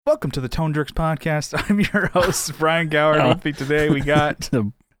Welcome to the Tone Jerks podcast. I'm your host, Brian Gower. With me today, we got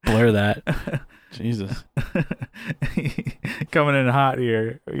blur that. Jesus, coming in hot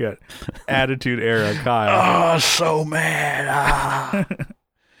here. We got Attitude Era Kyle. Oh, so mad.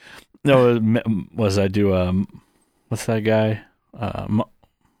 No, was I do what's that guy?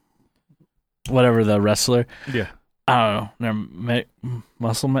 Whatever, the wrestler. Yeah. I don't know.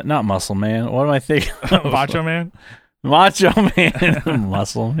 Muscle Man, not Muscle Man. What am I thinking? Macho Man. Macho Man,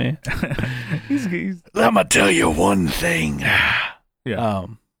 Muscle Man. He's I'm gonna tell you one thing. Yeah.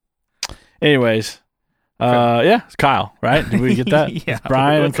 Anyways, yeah, it's Kyle, right? Did we get that? Yeah. It's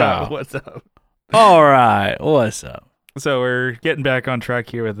Brian and Kyle. What's up? All right. What's up? So we're getting back on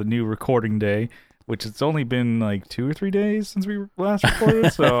track here with a new recording day, which it's only been like 2 or 3 days since we last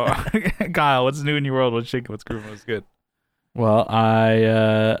recorded. So, Kyle, what's new in your world? What's shaking? What's grooving? What's good? Well,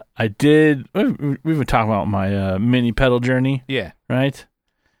 I did. We've been talking about my mini pedal journey. Yeah. Right.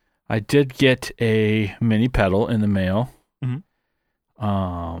 I did get a mini pedal in the mail.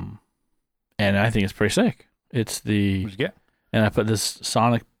 Mm-hmm. And I think it's pretty sick. It's the. What'd you get? And I put this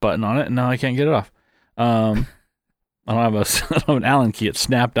Sonic button on it, and now I can't get it off. I don't have an Allen key. It's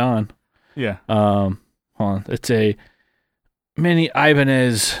snapped on. Yeah. Hold on. It's a mini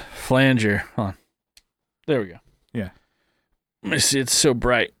Ibanez flanger. Hold on. There we go. Yeah. Let me see. It's so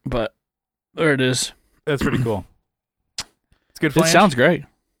bright, but there it is. That's pretty cool. It's good It flange. sounds great.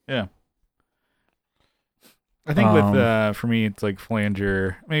 Yeah. I think with for me it's like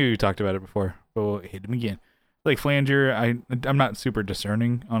flanger. Maybe we talked about it before, but we'll hit him again. Like flanger, I'm not super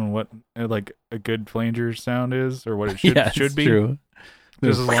discerning on what like a good flanger sound is or what it should be. True.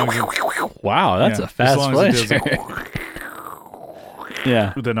 Just as long as Wow, that's a fast flanger.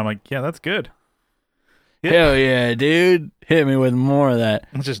 Yeah. Then I'm like, yeah, that's good. Yeah. Hell yeah, dude! Hit me with more of that.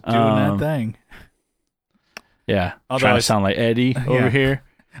 I'm just doing that thing. Yeah. Although Trying to sound like Eddie over here.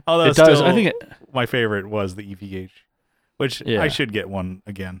 Although it does. I think my favorite was the EVH, which I should get one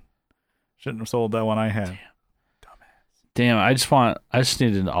again. Shouldn't have sold that one I had. Damn, I just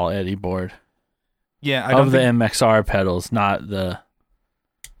needed an all Eddie board. Yeah, I don't the MXR pedals, not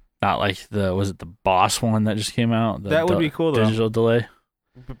like was it the Boss one that just came out? That would be cool though. Digital delay.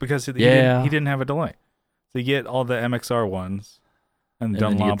 Because he didn't have a delay. So you get all the MXR ones and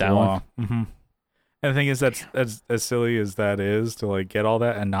Dunlop that one. Mm-hmm. And the thing is, that's as silly as that is to like get all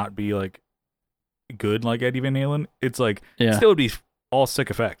that and not be like good like Eddie Van Halen. It's like still would be all sick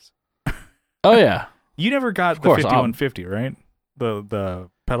effects. Oh yeah. You never got the 5150, right? The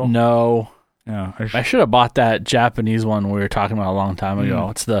pedal? No. Yeah. I should have bought that Japanese one we were talking about a long time ago.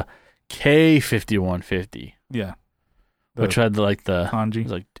 It's the K5150. Yeah. Which had the kanji.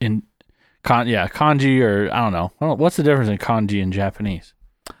 Like kanji, or I don't know. What's the difference in kanji and Japanese?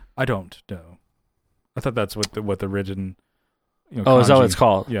 I don't know. I thought that's what the rigid. Is that what it's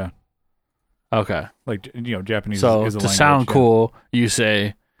called? Yeah. Okay. Like Japanese. So is a to language, sound cool, you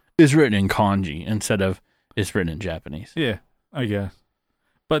say it's written in kanji instead of it's written in Japanese. Yeah, I guess.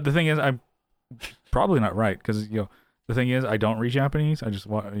 But the thing is, I'm probably not right because the thing is, I don't read Japanese. I just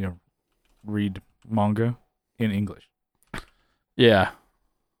read manga in English. Yeah.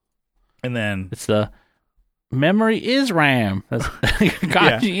 And then it's the memory is RAM. That's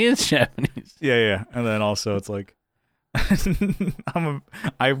kanji is Japanese. Yeah. And then also it's like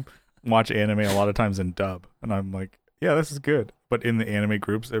I watch anime a lot of times in dub, and I'm like, yeah, this is good. But in the anime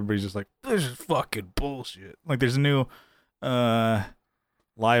groups, everybody's just like, this is fucking bullshit. Like there's a new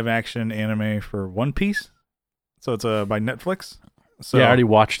live action anime for One Piece. So it's by Netflix. So I already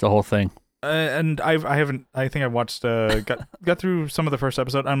watched the whole thing. And I haven't. I think I watched. Got through some of the first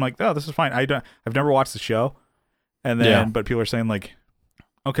episode. I'm like, oh, this is fine. I've never watched the show, and then but people are saying like,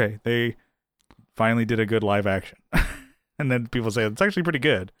 okay, they finally did a good live action, and then people say it's actually pretty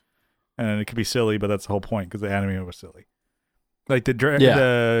good, and it could be silly, but that's the whole point because the anime was silly. Like the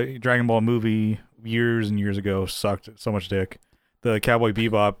Dragon Ball movie years and years ago sucked so much dick. The Cowboy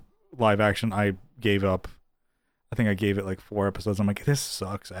Bebop live action I gave up. I think I gave it like 4 episodes. I'm like, this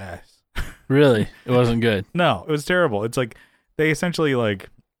sucks ass. Really? It wasn't good. No, it was terrible. It's like they essentially like,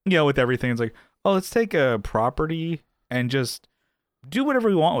 with everything, it's like, oh, let's take a property and just do whatever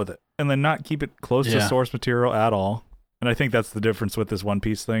we want with it and then not keep it close to source material at all. And I think that's the difference with this One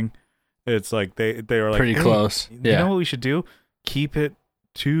Piece thing. It's like they were like pretty close. You know what we should do? Keep it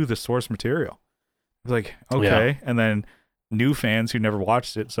to the source material. It's like, okay. And then new fans who never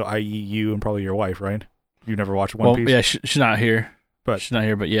watched it, so i.e. you and probably your wife, right? You never watched One Piece? Yeah, she's not here. She's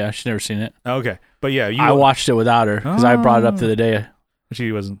never seen it. Okay. But yeah, I watched it without her because I brought it up the other day.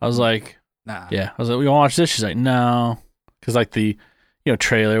 She wasn't. I was like, nah. Yeah. I was like, we want to watch this? She's like, no. Because like the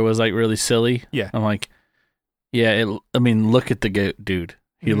trailer was like really silly. Yeah. I'm like, yeah, look at the dude.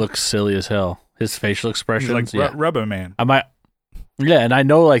 he looks silly as hell. His facial expressions, He's like Rubber Man. And I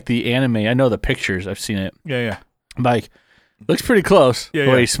know like the anime. I know the pictures. I've seen it. Yeah. I'm like, looks pretty close. Yeah,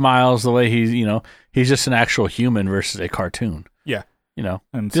 the way he smiles, the way he's just an actual human versus a cartoon. Yeah.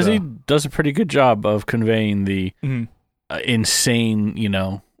 And Disney does a pretty good job of conveying the insane,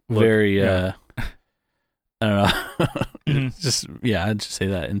 very, I don't know. I'd just say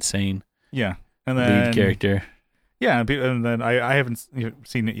that insane. Yeah. And then lead character. Yeah. And then I haven't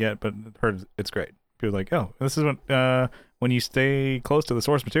seen it yet, but heard it's great. People are like, oh, this is when you stay close to the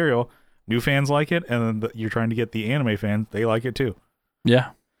source material, new fans like it. And then you're trying to get the anime fans, they like it too.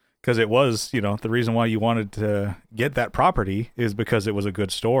 Yeah. Because it was, the reason why you wanted to get that property is because it was a good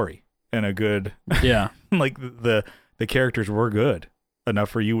story and a good, like the characters were good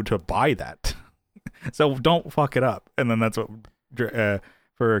enough for you to buy that. So don't fuck it up. And then that's what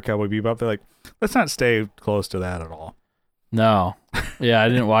for Cowboy Bebop, they're like, let's not stay close to that at all. No, I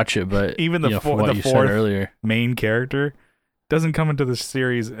didn't watch it, but even the fourth earlier main character doesn't come into the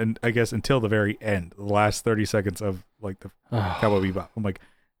series, and I guess until the very end, the last 30 seconds of like the Cowboy Bebop. I'm like.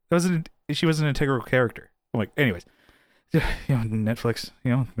 She was an integral character. I'm like, anyways, Netflix,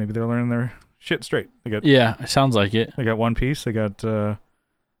 maybe they're learning their shit straight. They got it sounds like it. They got One Piece. They got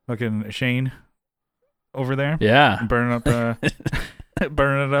fucking Shane over there. Yeah, burning it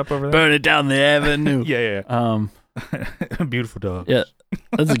up over there. Burn it down the avenue. Yeah. Beautiful dog. Yeah,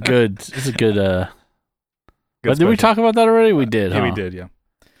 that's a good. It's a good. But did we talk about that already? We did. Yeah, we did. Yeah.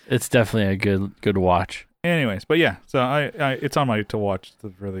 It's definitely a good watch. Anyways, but yeah, so I it's on my to watch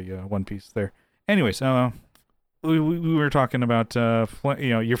for the One Piece there. Anyways, we were talking about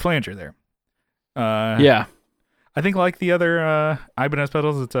your flanger there. Yeah, I think like the other Ibanez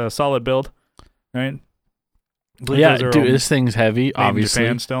pedals, it's a solid build, right? Yeah, dude, this thing's heavy. Obviously,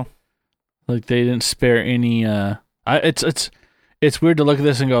 Japan still. Like they didn't spare any. It's weird to look at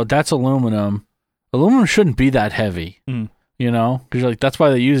this and go, that's aluminum. Aluminum shouldn't be that heavy, because like that's why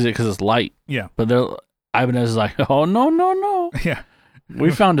they use it because it's light. Yeah, but Ibanez is like, oh no. Yeah,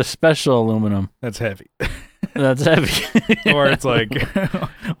 we found a special aluminum that's heavy. That's heavy. Or it's like,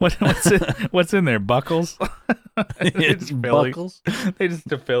 what's in there? Buckles. It's buckles. They just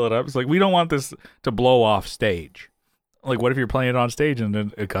to fill it up. It's like we don't want this to blow off stage. Like, what if you're playing it on stage and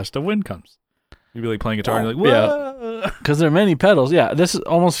then a gust of wind comes? You'd be like playing guitar and you're like, whoa. Yeah, because there are many pedals. Yeah, this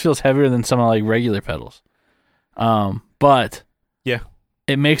almost feels heavier than some of like regular pedals. But yeah,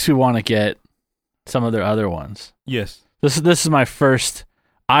 it makes me want to get some of their other ones. Yes. This is my first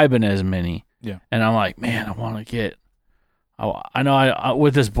Ibanez Mini. Yeah. And I'm like, man, I want to get. I know I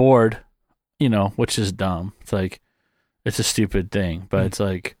with this board, which is dumb. It's like, it's a stupid thing, but it's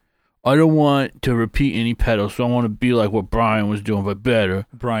like, I don't want to repeat any pedals, so I want to be like what Brian was doing, but better.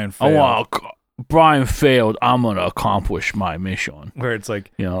 Brian failed. Brian failed. I'm gonna accomplish my mission. Where it's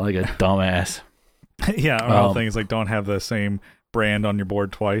like, like a dumbass. Yeah. Or all things like don't have the same brand on your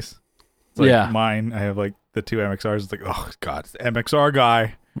board twice. It's like mine, I have like the two MXRs. It's like, oh god, it's the MXR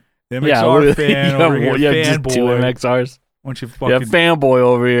guy, the MXR fan over here, fanboy. Two MXRs. Why don't you fucking fanboy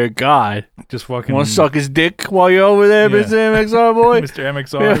over here? God, just fucking want to suck his dick while you're over there, Mr. MXR boy? Mr.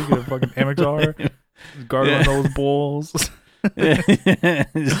 MXR, you get a fucking MXR, gargling those balls.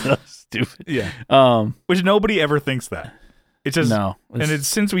 So stupid. Yeah. Which nobody ever thinks that. It's just and it's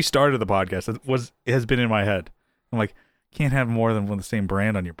since we started the podcast, it has been in my head. I'm like, can't have more than one the same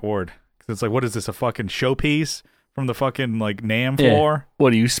brand on your board. Because it's like, what is this, a fucking showpiece from the fucking like NAMM floor?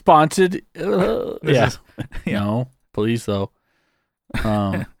 What are you sponsored? No, please though.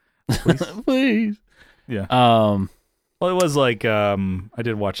 Please. Yeah. Well, it was like I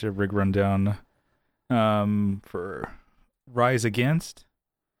did watch a rig rundown for Rise Against,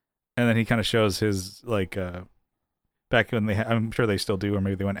 and then he kind of shows his like back when I'm sure they still do, or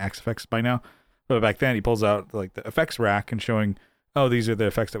maybe they went XFX by now. But back then, he pulls out like the effects rack and showing, oh, these are the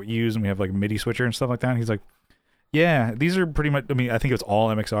effects that we use, and we have like a MIDI switcher and stuff like that. And he's like, yeah, these are pretty much. I mean, I think it was all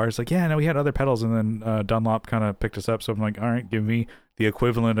MXR. It's like, yeah, no, we had other pedals, and then Dunlop kind of picked us up. So I'm like, all right, give me the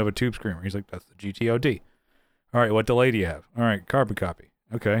equivalent of a tube screamer. He's like, that's the GTOD. All right, what delay do you have? All right, carbon copy.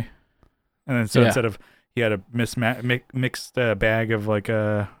 Okay, and then so instead of he had a mixed bag of like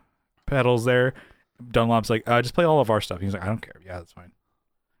pedals there, Dunlop's like, just play all of our stuff. He's like, I don't care. Yeah, that's fine.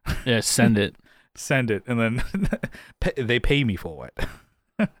 Yeah, send it. Send it, and then they pay me for it.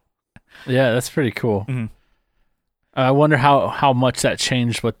 Yeah, that's pretty cool. Mm-hmm. I wonder how much that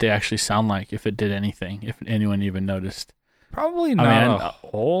changed what they actually sound like, if it did anything, if anyone even noticed. Probably not a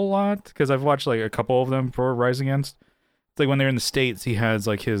whole lot, because I've watched like a couple of them for Rise Against. It's like when they're in the States, he has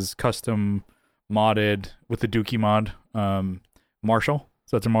like his custom modded with the Dookie mod, Marshall.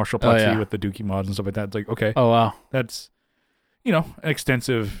 So it's a Marshall Plexi with the Dookie mods and stuff like that. It's like, okay. Oh, wow. That's, an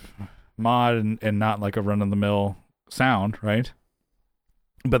extensive mod and not like a run of the mill sound, right?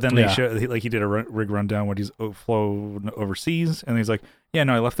 But then they show, like, he did a rig rundown when he's flown overseas, and he's like, yeah,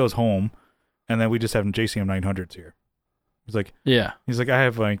 no, I left those home, and then we just have JCM 900s here. He's like, I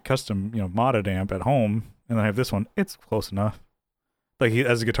have my custom, modded amp at home, and I have this one. It's close enough. Like,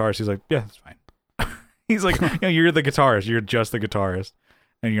 as a guitarist, he's like, yeah, that's fine. He's like, you're the guitarist. You're just the guitarist.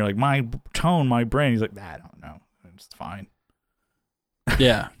 And you're like, my tone, my brain. He's like, I don't know. It's fine.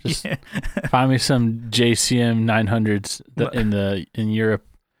 Yeah, just find me some JCM 900s in Europe.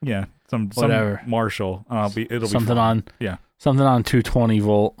 Yeah, some Marshall. It'll something be on something on 220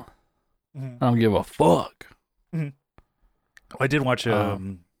 volt. Mm-hmm. I don't give a fuck. Mm-hmm. I did watch a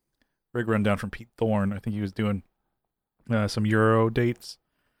rig rundown from Pete Thorne. I think he was doing some Euro dates,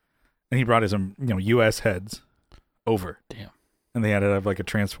 and he brought his US heads over. Damn. And they had to have like a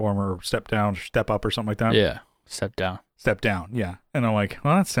transformer, step down, step up, or something like that. Yeah, step down. Yeah. And I'm like,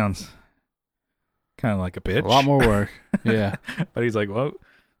 well, that sounds kind of like a bitch. A lot more work. Yeah. But he's like, well,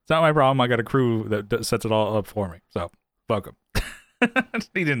 it's not my problem. I got a crew that sets it all up for me. So fuck him.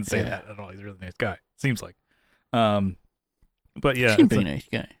 He didn't say that at all. He's a really nice guy. Seems like. But yeah, he's a pretty nice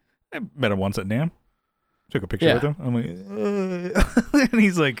guy. I met him once at NAMM. Took a picture with him. I'm like, and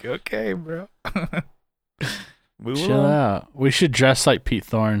he's like, okay, bro. Chill out. We should dress like Pete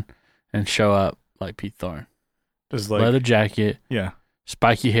Thorne and show up like Pete Thorne. Just like leather jacket. Yeah.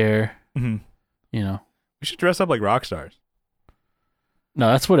 Spiky hair. Mm-hmm. We should dress up like rock stars. No,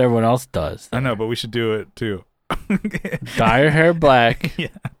 that's what everyone else does. I know, but we should do it too. Dye your hair black. Yeah.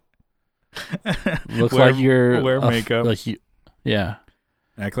 Look like you're wear makeup. Yeah.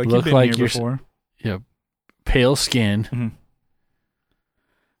 Act like you've been here before. Yeah. Pale skin. Mm-hmm.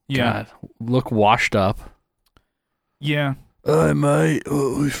 Yeah. God, look washed up. Yeah. Hey mate,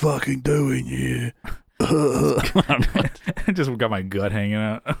 what we fucking doing here? I just got my gut hanging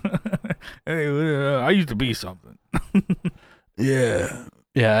out. Hey, I used to be something. Yeah.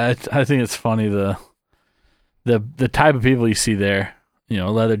 Yeah, I think it's funny the type of people you see there.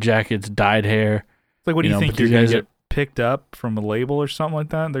 Leather jackets, dyed hair. It's like, what do you think, you're gonna get picked up from a label or something like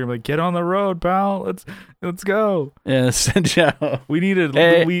that? They're like, get on the road, pal. Let's go. Yeah, send you out. We needed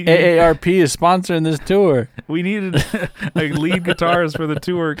AARP is sponsoring this tour. We needed a lead guitarist for the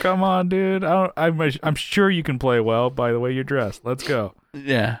tour. Come on, dude. I'm sure you can play well by the way you're dressed. Let's go.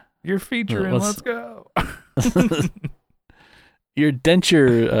 Yeah, you're featuring. Let's go. Your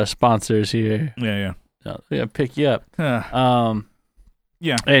denture sponsors here. Yeah. Pick you up.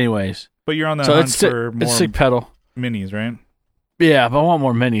 Yeah. Anyways, but you're on the hunt for more sick pedal minis, right? Yeah, but I want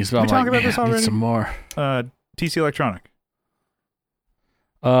more minis. But Did we talk about this already? I need some more. TC Electronic.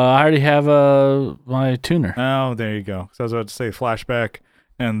 I already have my tuner. Oh, there you go. So I was about to say Flashback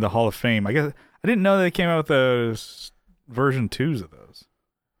and the Hall of Fame. I guess I didn't know they came out with those version 2s of those.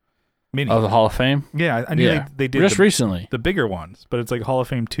 Mini. Oh, the Hall of Fame? Yeah, I knew they did just recently. The bigger ones, but it's like Hall of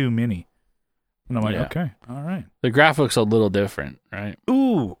Fame 2 Mini. And I'm like, okay, all right. The graphics a little different, right?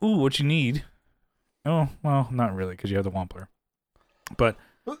 Ooh, what you need. Oh, well, not really, because you have the Wampler. But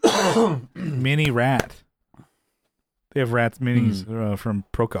Mini Rat. They have Rats Minis from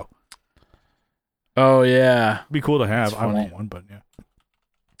Proco. Oh, yeah. Be cool to have. I want one, but yeah.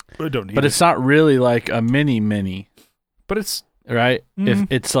 But I don't need it. But it's not really like a mini. But it's... Right? If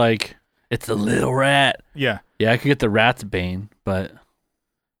it's like... It's a little rat. Yeah. Yeah, I could get the Rat's Bane, but...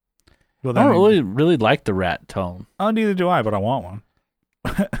 Well, I don't really like the rat tone. Oh, neither do I, but I want one.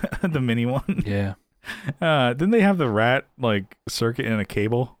 The mini one. Yeah. Didn't they have the rat like circuit in a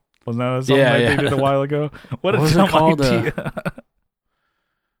cable? Wasn't that something they did a while ago? What was it called?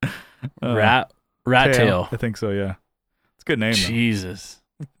 Rat tail. I think so. Yeah, it's a good name. Jesus.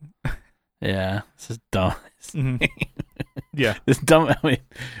 Yeah, this is dumb. Mm-hmm. Yeah, it's dumb. I mean,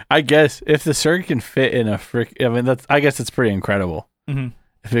 I guess if the circuit can fit in I guess it's pretty incredible. Mm-hmm.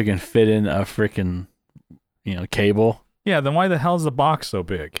 If it can fit in a freaking, cable. Yeah, then why the hell is the box so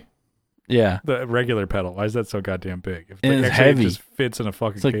big? Yeah. The regular pedal, why is that so goddamn big? If it's heavy. It just fits in a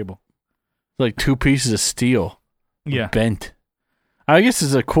fucking cable. It's like 2 pieces of steel. Yeah. Bent. I guess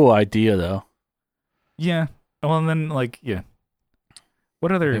it's a cool idea, though. Yeah. Well, and then,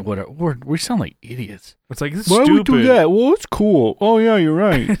 what other... We sound like idiots. It's like, this Why stupid. Would we do that? Well, it's cool. Oh, yeah, you're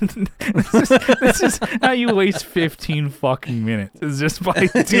right. this is how you waste 15 fucking minutes. It's just by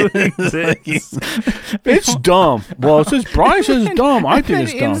doing this. It's dumb. Well, since Brian says it's dumb, I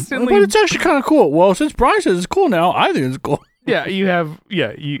think it's dumb. But it's actually kind of cool. Well, since Brian says it's cool now, I think it's cool. Yeah, you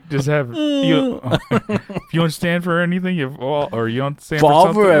just have, if you don't stand for anything, you fall, or you don't stand for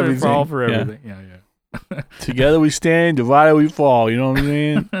something, everything. Fall for everything. Yeah. Together we stand, divided we fall. You know what I'm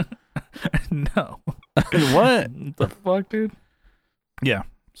saying? No. What the fuck, dude? Yeah.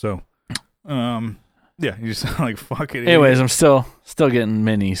 So, yeah, you just like fuck it. Anyways, I'm still getting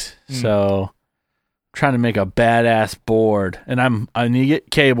minis. So trying to make a badass board, and I need to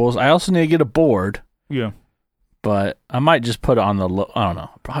get cables. I also need to get a board. Yeah. But I might just put it on the I don't know.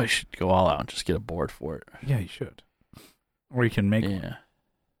 I probably should go all out and just get a board for it. Yeah, you should. Or you can make one.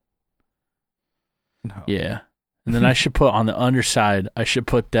 No. Yeah. And then I should put on the underside, I should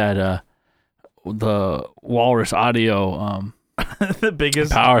put that the Walrus Audio the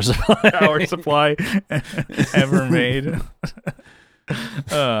biggest power supply ever made.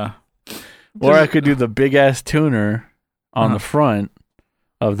 Or I could do the big ass tuner on the front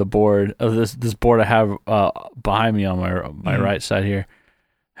of the board of this board I have behind me on my right side here.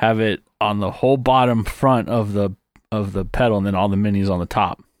 Have it on the whole bottom front of the pedal, and then all the minis on the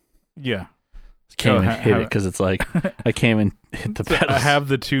top. Yeah. Can't even hit it because it's like I can't even hit the pedal. I have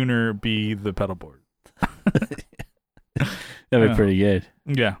the tuner be the pedal board. That'd be pretty good.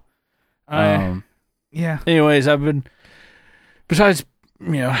 Yeah. Yeah. Anyways, I've been, besides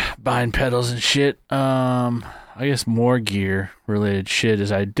buying pedals and shit. I guess more gear related shit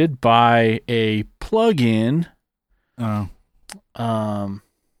is I did buy a plug-in. An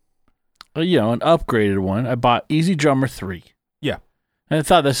upgraded one. I bought EZdrummer 3. Yeah. And I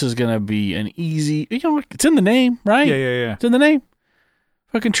thought this was going to be an easy, it's in the name, right? Yeah. It's in the name.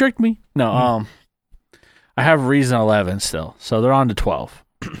 Fucking tricked me. No, I have Reason 11 still. So they're on to 12.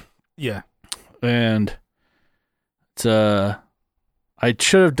 Yeah. And it's, I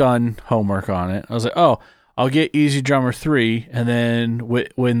should have done homework on it. I was like, I'll get EZdrummer 3, and then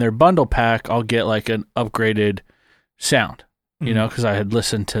when their bundle pack, I'll get like an upgraded sound, because I had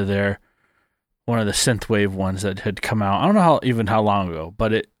listened to one of the synthwave ones that had come out. I don't know how long ago,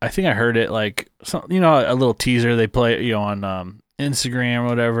 but I think I heard it like a little teaser they play on Instagram or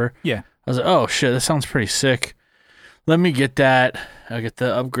whatever. Yeah. I was like, oh shit, that sounds pretty sick. Let me get that. I'll get the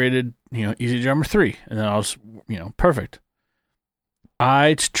upgraded, EZdrummer 3, and then I'll just, perfect.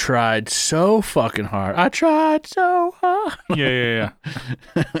 I tried so fucking hard. Yeah.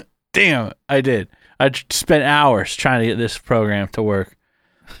 Damn it, I did. I spent hours trying to get this program to work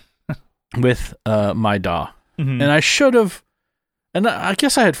with my DAW. Mm-hmm. And I should have, and I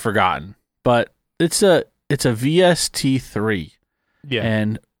guess I had forgotten, but it's a VST3. Yeah.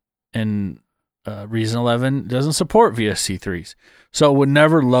 And Reason 11 doesn't support VST3s. So it would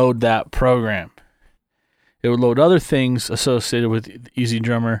never load that program. It would load other things associated with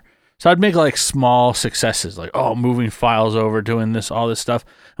EZdrummer. So I'd make like small successes, like moving files over, doing this, all this stuff.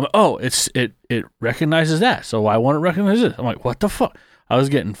 I'm like, it recognizes that, so why won't it recognize it? I'm like, what the fuck? I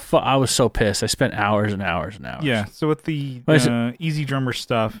was so pissed. I spent hours and hours and hours. Yeah. So with the EZdrummer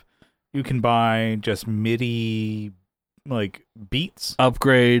stuff, you can buy just MIDI like beats,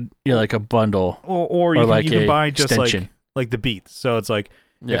 upgrade, like a bundle, or you can buy just extension. like the beats. So it's like.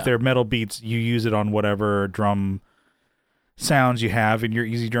 Yeah. If they're metal beats, you use it on whatever drum sounds you have in your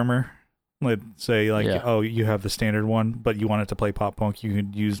EZdrummer. Let's say, you have the standard one, but you want it to play pop punk, you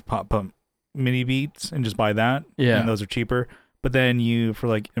could use pop punk mini beats and just buy that. Yeah. And those are cheaper. But then for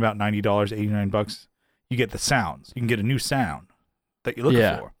like about $90, $89, you get the sounds. You can get a new sound that you're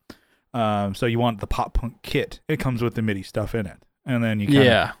looking for. So you want the pop punk kit. It comes with the MIDI stuff in it. And then you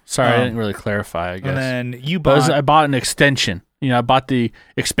Sorry, I didn't really clarify, I guess. And then I bought an extension. I bought the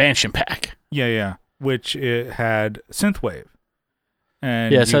expansion pack. Yeah. Which it had synthwave.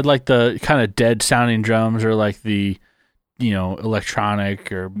 And so it had like the kind of dead sounding drums, or like the,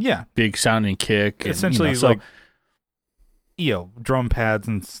 electronic or big sounding kick. Essentially, drum pads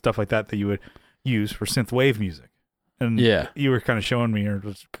and stuff like that you would use for synthwave music. And you were kind of showing me or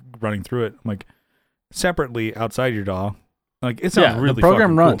just running through it. I'm like, separately outside your DAW, like it sounds really the program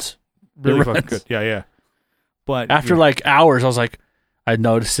fucking runs. Cool. Really fucking good. Yeah. But after like hours, I was like, I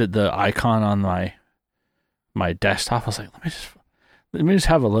noticed the icon on my desktop. I was like, let me just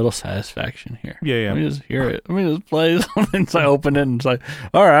have a little satisfaction here. Yeah. Let me just hear it. Let me just play something. So I opened it and it's like,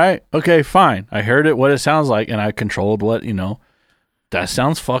 all right, okay, fine. I heard it, what it sounds like, and I controlled what, that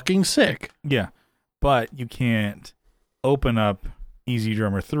sounds fucking sick. Yeah. But you can't open up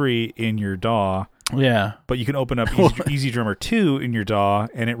EZdrummer 3 in your DAW. Yeah. But you can open up EZdrummer 2 in your DAW,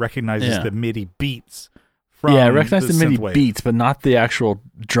 and it recognizes the MIDI beats from it recognized the MIDI synthwave. beats, but not the actual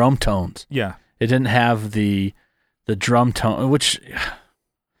drum tones. Yeah. It didn't have the drum tone, which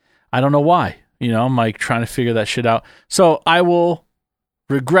I don't know why. I'm like trying to figure that shit out. So I will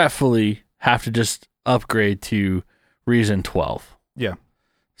regretfully have to just upgrade to Reason 12. Yeah.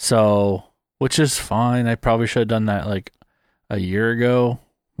 So, which is fine. I probably should have done that like a year ago,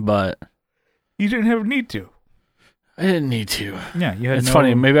 but you didn't have need to. I didn't need to. Yeah, you had. It's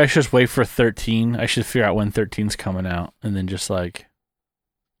funny. Maybe I should just wait for 13. I should figure out when 13's coming out, and then just like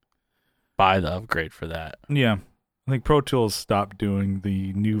buy the upgrade for that. Yeah. I think Pro Tools stopped doing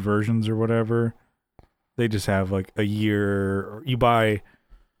the new versions or whatever. They just have like a year, or you buy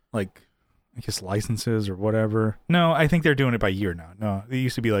like, I guess, licenses or whatever. No, I think they're doing it by year now. No, it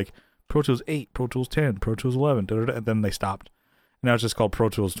used to be like Pro Tools 8, Pro Tools 10, Pro Tools 11, and then they stopped. Now it's just called Pro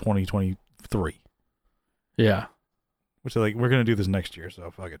Tools 2023. Yeah. Which is like, we're going to do this next year,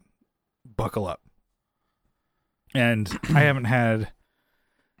 so fuck it. Buckle up. And I haven't had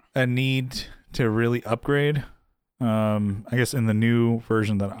a need to really upgrade. I guess in the new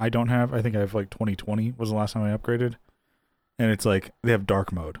version that I don't have, I think I have like 2020 was the last time I upgraded. And it's like, they have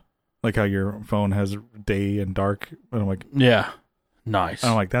dark mode. Like how your phone has day and dark. And I'm like, yeah. Nice.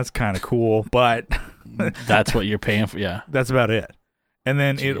 I'm like, that's kind of cool, but that's what you're paying for. Yeah. That's about it. And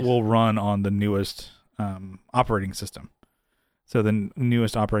then it will run on the newest operating system. So the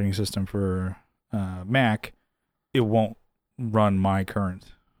newest operating system for Mac, it won't run my current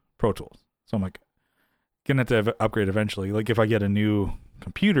Pro Tools. So I'm like, gonna have to upgrade eventually. Like if I get a new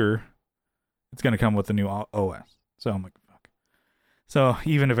computer, it's gonna come with the new OS. So I'm like, fuck. So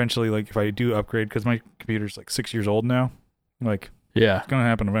even eventually, like if I do upgrade, because my computer's like 6 years old now, like yeah, it's gonna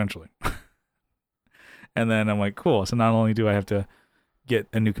happen eventually. And then I'm like, cool. So not only do I have to get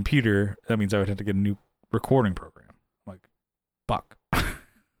a new computer, that means I would have to get a new recording program. I'm like, fuck.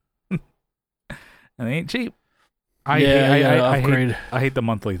 And they ain't cheap. I hate the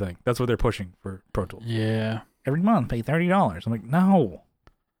monthly thing. That's what they're pushing for Pro Tools. Yeah. Every month, pay $30. I'm like, no.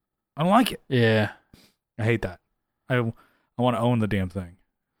 I don't like it. Yeah. I hate that. I want to own the damn thing.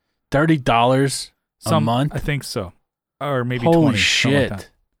 $30 a month? I think so. Or maybe Holy 20. Shit. Like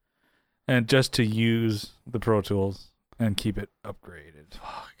and just to use the Pro Tools and keep it upgraded.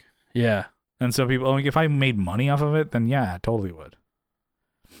 Fuck. Yeah. And so people, like, if I made money off of it, then yeah, I totally would.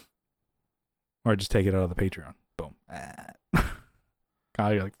 Or just take it out of the Patreon. Boom.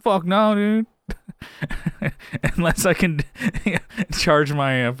 God, you're like, fuck no, dude. Unless I can charge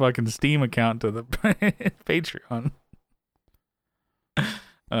my fucking Steam account to the Patreon.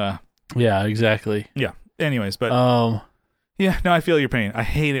 Yeah, exactly. Yeah. Anyways, but yeah, no, I feel your pain. I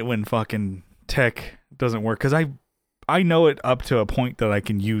hate it when fucking tech doesn't work because I know it up to a point that I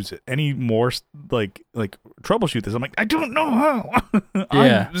can use it. Any more like troubleshoot this, I'm like, I don't know how.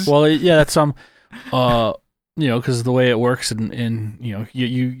 Yeah. Well, yeah, that's because the way it works, and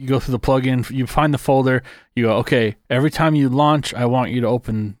you go through the plugin, you find the folder, you go, okay, every time you launch, I want you to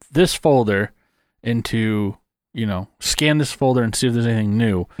open this folder into, scan this folder and see if there's anything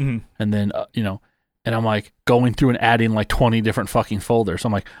new, and then and I'm like going through and adding like 20 different fucking folders. So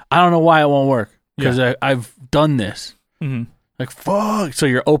I'm like, I don't know why it won't work because I've done this. Like fuck. So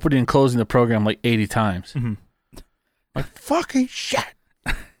you're opening and closing the program like 80 times. Like fucking shit.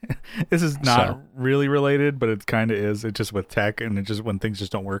 This is not really related, but it kind of is. It's just with tech, and it just when things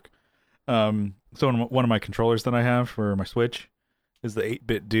just don't work. So one of my controllers that I have for my Switch is the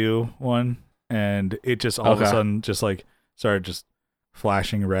 8-bit Do one, and it just all of a sudden just like started just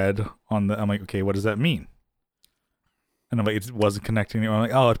flashing red on the. I'm like, okay, what does that mean? And I'm like, it wasn't connecting. I'm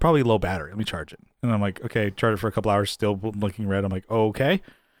like, oh, it's probably low battery. Let me charge it. And I'm like, okay, charge it for a couple hours, still blinking red. I'm like, oh, okay.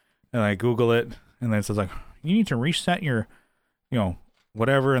 And I Google it, and then it says like, you need to reset your,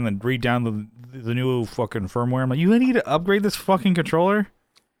 whatever, and then read down the new fucking firmware. I'm like, you need to upgrade this fucking controller?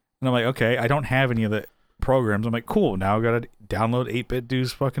 And I'm like, okay, I don't have any of the programs. I'm like, cool, now I gotta download 8-bit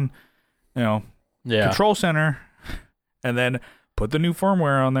Do's fucking, control center, and then put the new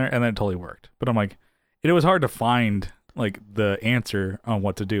firmware on there, and then it totally worked. But I'm like, it was hard to find like the answer on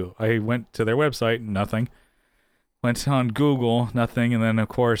what to do. I went to their website, nothing. Went on Google, nothing, and then of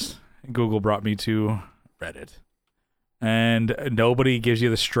course Google brought me to Reddit. And nobody gives you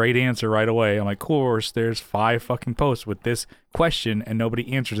the straight answer right away. I'm like, of course, there's 5 fucking posts with this question, and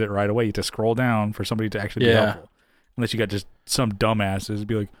nobody answers it right away. You have to scroll down for somebody to actually be helpful. Unless you got just some dumbasses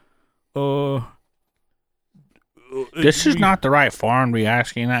be like, this is not the right form to be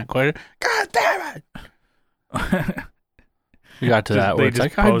asking that question. God damn it! You got to that where it's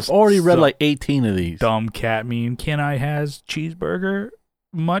like, I've already read like 18 of these. Dumb cat meme. Can I has cheeseburger?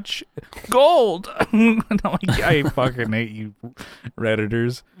 Much gold. I'm like, I fucking hate you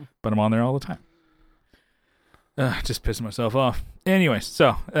Redditors, but I'm on there all the time. Just pissing myself off. Anyway,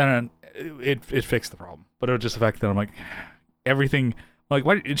 so it fixed the problem, but it was just the fact that I'm like, everything, like,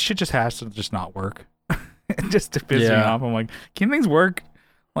 why it shit just has to just not work. Just to piss me off. I'm like, can things work?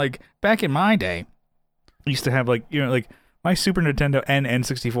 Like back in my day, I used to have like my Super Nintendo and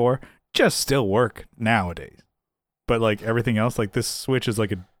N64 just still work nowadays. But like everything else, like this Switch is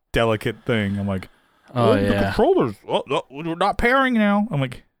like a delicate thing. I'm like, the controllers, we're not pairing now. I'm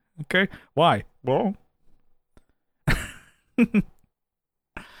like, okay, why? Well,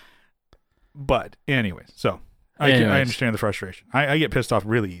 But anyways, so I understand the frustration. I get pissed off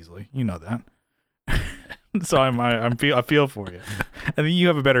really easily. You know that. So I feel for you. I think you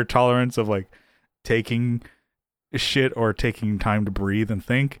have a better tolerance of like taking shit or taking time to breathe and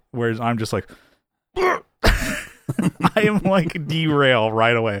think, whereas I'm just like I am like derail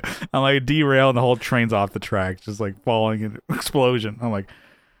right away. I'm like derail and the whole train's off the track, just like falling into explosion. I'm like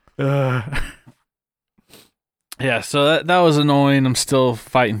Yeah, so that was annoying. I'm still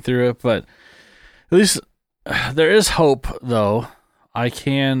fighting through it, but at least there is hope though.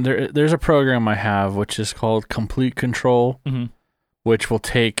 There's a program I have which is called Complete Control, which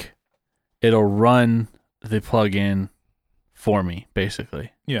it'll run the plugin for me,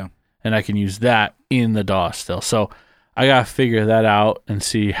 basically. Yeah. And I can use that in the DAW still. So I gotta figure that out and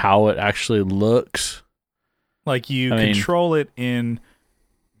see how it actually looks. Like you control it in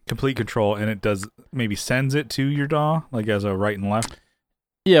Complete Control and it does maybe sends it to your DAW, like as a right and left.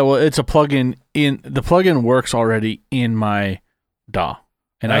 Yeah, well it's a plugin the plugin works already in my DAW,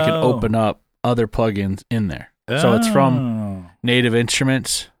 and I can open up other plugins in there. So it's from Native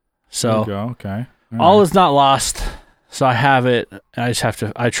Instruments. So okay. All is not lost. So I have it. I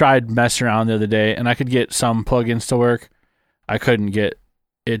tried messing around the other day, and I could get some plugins to work. I couldn't get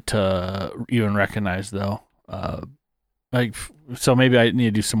it to even recognize though. So maybe I need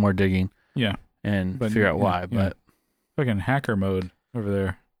to do some more digging. Yeah. And figure out why. But fucking hacker mode over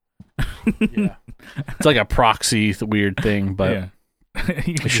there. Yeah. It's like a proxy weird thing, but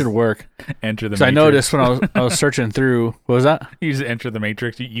it should work. Enter the Matrix. I noticed when I was searching through, what was that? You just enter the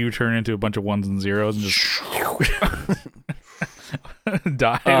Matrix, you turn into a bunch of ones and zeros and just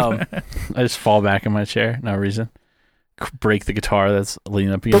dive. I just fall back in my chair, no reason. Break the guitar that's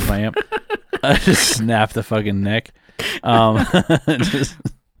leaning up against my amp. I just snap the fucking neck.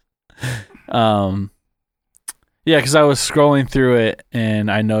 Yeah, because I was scrolling through it and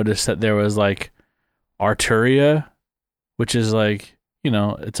I noticed that there was like Arturia, which is like,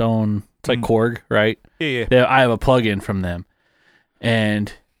 its own, it's like Korg, right? Yeah. I have a plugin from them,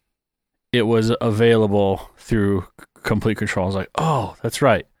 and it was available through Complete Control. I was like, oh, that's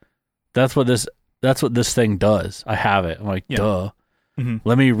right. That's what this thing does. I have it. I'm like, duh. Mm-hmm.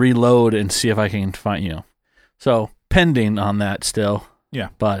 Let me reload and see if I can find, So pending on that still. Yeah.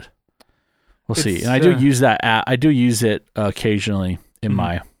 But we'll see. And I do use that app. I do use it occasionally in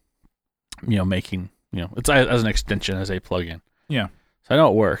my, making, it's as an extension, as a plugin. Yeah. So I know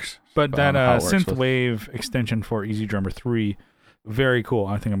it works. But that synthwave extension for EZ-Drummer 3, very cool.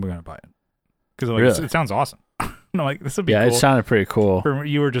 I think I'm going to buy it. Because really? It sounds awesome. No, like this would be cool. Yeah, it sounded pretty cool.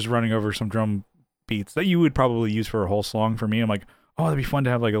 You were just running over some drum beats that you would probably use for a whole song. For me, I'm like, oh, that'd be fun to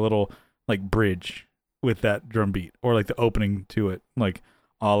have like a little like bridge with that drum beat, or like the opening to it, like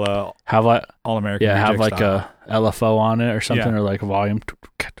All American. Yeah, have like style. a LFO on it or something, or like a volume,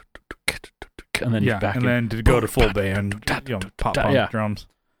 and then back and then to go to full band, pop punk drums.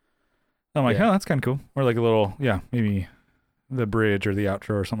 I'm like, oh, that's kind of cool. Or like a little, maybe the bridge or the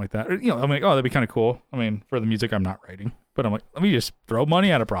outro or something like that. Or, I'm like, oh, that'd be kind of cool. I mean, for the music I'm not writing, but I'm like, let me just throw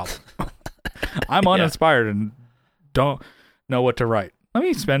money at a problem. I'm uninspired and don't know what to write. Let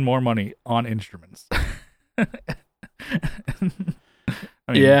me spend more money on instruments. I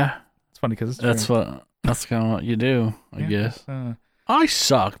mean, it's funny because that's kind of what you do, I guess. I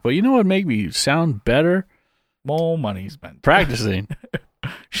suck, but you know what would make me sound better? More money spent practicing.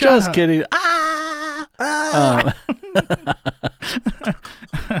 Just kidding.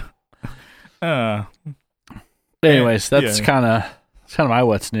 Anyways, that's kind of my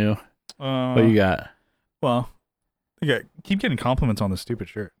what's new. What you got? Well, keep getting compliments on this stupid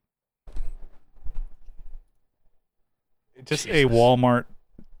shirt. Just a Walmart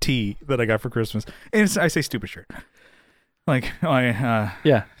tee that I got for Christmas, and I say stupid shirt. Like my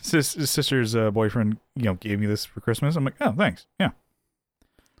sister's boyfriend, gave me this for Christmas. I'm like, oh, thanks, yeah.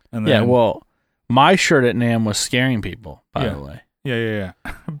 And then, well, my shirt at NAMM was scaring people. By the way, yeah.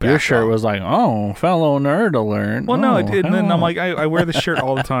 Your shirt was like, oh, fellow nerd alert. Well, no, and then I'm like, I wear this shirt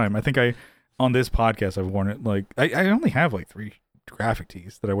all the time. I think on this podcast I've worn it like I only have like 3 graphic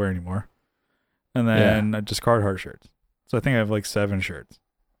tees that I wear anymore, and then just Carhartt shirts. So I think I have like 7 shirts.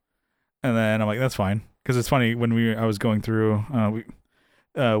 And then I'm like, that's fine. Because it's funny, when I was going through,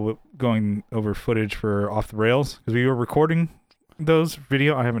 going over footage for Off the Rails, because we were recording those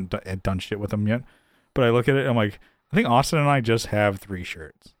video. I haven't done shit with them yet. But I look at it, I'm like, I think Austin and I just have 3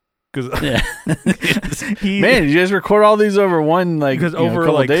 shirts. Man, did you guys record all these over one, over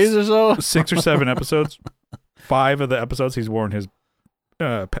couple like days or so? 6 or 7 episodes. 5 of the episodes, he's worn his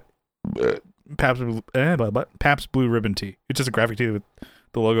Pabst Blue Ribbon tee. It's just a graphic tee with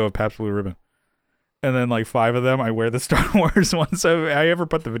the logo of Pabst Blue Ribbon. and then like 5 of them I wear the Star Wars one. So if I ever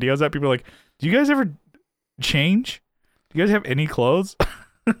put the videos up, people are like, "Do you guys ever change? Do you guys have any clothes?"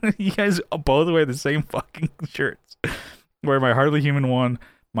 You guys both wear the same fucking shirts. Wear my Hardly Human one,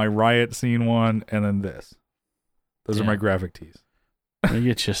 my Riot Scene one, and then this. Those are my graphic tees. Let me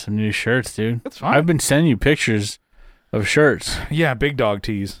get you some new shirts, dude. That's fine. I've been sending you pictures of shirts. Yeah, big dog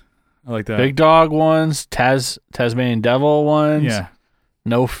tees. I like that. Big dog ones, Tasmanian Devil ones. Yeah.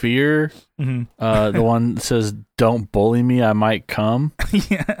 No Fear. Mm-hmm. The one that says, "Don't bully me, I might come."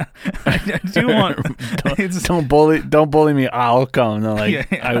 Yeah, I do want. don't bully me, I'll come. No,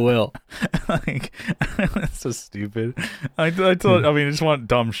 like, yeah. I will. Like, that's so stupid. I just want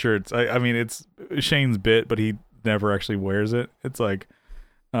dumb shirts. I mean, it's Shane's bit, but he never actually wears it. It's like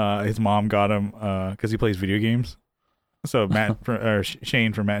his mom got him because he plays video games. So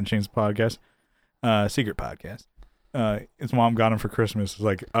Shane from Matt and Shane's podcast, secret podcast. His mom got him for Christmas. It's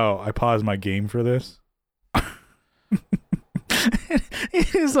like, "Oh, I paused my game for this."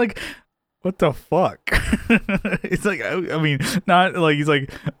 He's like, "What the fuck?" It's like, I mean, not like he's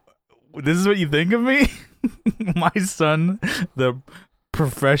like, "This is what you think of me?" My son, the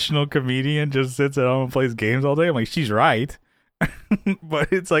professional comedian, just sits at home and plays games all day. I'm like, she's right.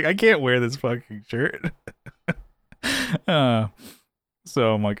 But it's like, I can't wear this fucking shirt.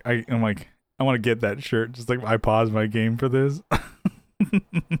 So I'm like, I want to get that shirt. Just like, I paused my game for this.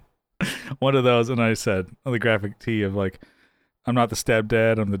 One of those, and I said on the graphic tee of like, "I'm not the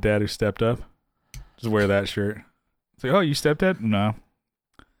stepdad, I'm the dad who stepped up." Just wear that shirt. It's like, "Oh, you stepdad?" No.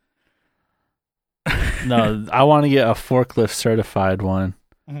 No, I want to get a forklift certified one,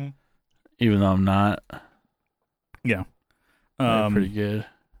 even though I'm not. Yeah. They're pretty good.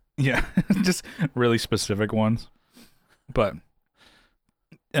 Yeah, just really specific ones. But,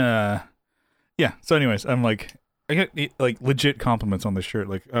 yeah. So, anyways, I'm like, I get like legit compliments on this shirt.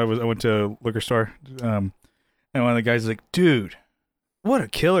 Like, I went to a liquor store, and one of the guys is like, "Dude, what a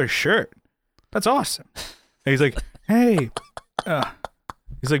killer shirt! That's awesome." And he's like, "Hey,"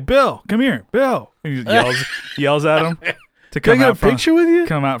 he's like, "Bill, come here, Bill." And he yells at him to come Can I out. get a picture with you?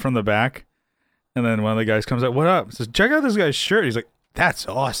 Come out from the back, and then one of the guys comes out. "What up?" He says, "Check out this guy's shirt." He's like, "That's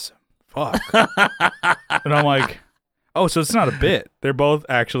awesome." Fuck. And I'm like, "Oh, so it's not a bit. They're both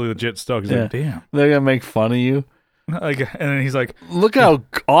actually legit stoked." He's like, "Damn." They're going to make fun of you. Like, and then he's like, "Look how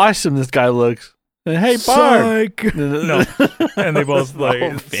awesome this guy looks." And, "Hey, Barb." Psych. No. And they both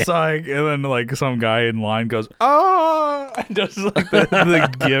like, psych. And then like some guy in line goes, "Oh," and just like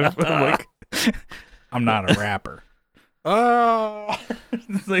the gif. I'm like, "I'm not a rapper." Oh,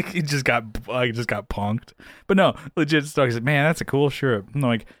 it's like he just got punked. But no, legit stuff. He's like, "Man, that's a cool shirt." I'm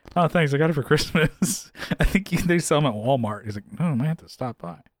like, "Oh, thanks. I got it for Christmas." I think they sell them at Walmart. He's like, "No, I might have to stop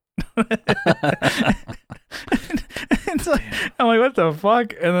by." It's like, I'm like, "What the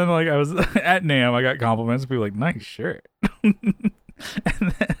fuck?" And then like I was at NAMM, I got compliments. People like, "Nice shirt." And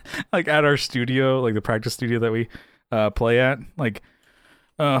then, like at our studio, like the practice studio that we play at, like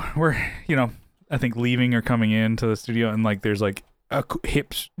we're I think leaving or coming into the studio, and like there's like a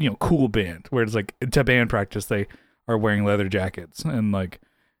hip cool band where it's like to band practice they are wearing leather jackets and like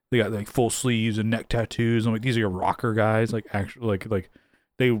they got like full sleeves and neck tattoos. And like, these are your rocker guys, like actually like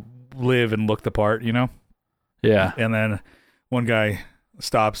they live and look the part, Yeah. And then one guy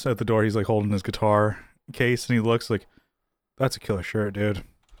stops at the door. He's like holding his guitar case, and he looks like, "That's a killer shirt, dude.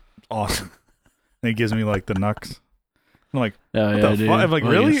 Awesome." And he gives me like the knucks. I'm like, "Oh, what the fuck?" I'm like,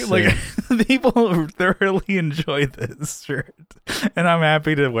 really? Like, people thoroughly enjoy this shirt, and I'm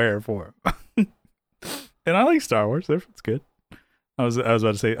happy to wear it for them. And I like Star Wars. It's good. I was about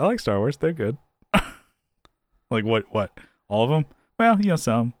to say, I like Star Wars. They're good. Like, what? All of them? Well,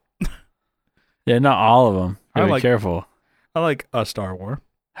 some. Yeah, not all of them. Be careful. I like a Star Wars.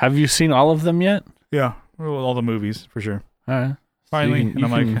 Have you seen all of them yet? Yeah, all the movies for sure. All right. Finally,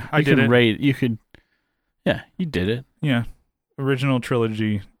 I did it. You could. Yeah, you did it. Yeah, original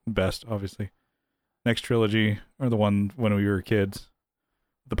trilogy best, obviously. Next trilogy, or the one when we were kids,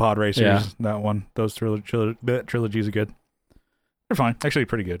 the Pod Racers. That one. Those trilogies are good. They're fine, actually,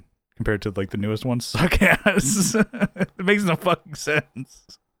 pretty good compared to like the newest ones. Suck ass. It makes no fucking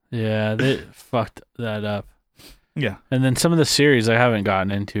sense. Yeah, they fucked that up. Yeah, and then some of the series I haven't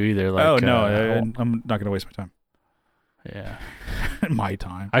gotten into either. Like, oh no, I'm not gonna waste my time. Yeah, my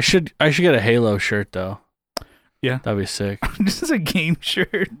time. I should get a Halo shirt though. Yeah, that'd be sick. This is a game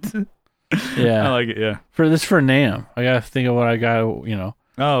shirt. Yeah, I like it. Yeah, for NAMM, I gotta think of what I got.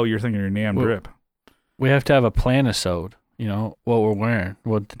 Oh, you're thinking your NAMM drip. We have to have a planisode. What we're wearing,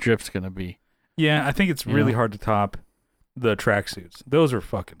 what the drip's gonna be. Yeah, I think it's really hard to top the tracksuits. Those are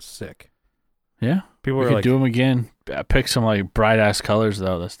fucking sick. Yeah. People We were could like, do them again. Pick some like bright ass colors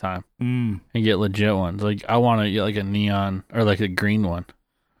though this time, and get legit ones. Like I want to get like a neon or like a green one.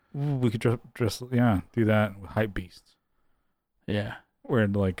 ooh, we could just do that with hype beasts. Yeah. Where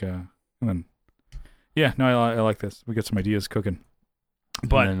like and then I like this. We get some ideas cooking.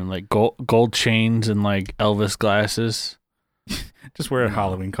 But and then, like gold chains and like Elvis glasses. Just wear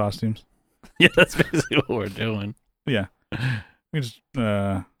Halloween costumes. Yeah, that's basically what we're doing. Yeah, we just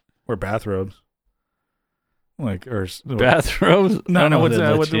wear bathrobes. Like or bathrobes? No. What's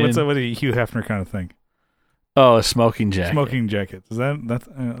a Hugh Hefner kind of thing? Oh, a smoking jacket. Smoking jackets. Is that's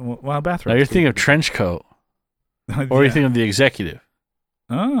bathrobes? No, you're thinking of trench coat, or you think of the executive.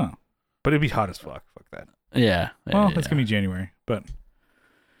 Oh, but it'd be hot as fuck. Fuck that. Yeah. Well, it's gonna be January, but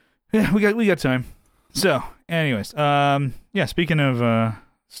yeah, we got time. So, anyways, speaking of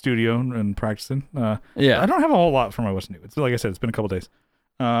studio and practicing, I don't have a whole lot for my what's new. It's like I said, it's been a couple days.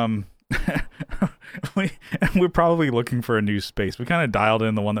 We're probably looking for a new space. We kind of dialed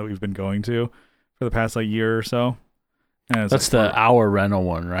in the one that we've been going to for the past like year or so. And that's the hour rental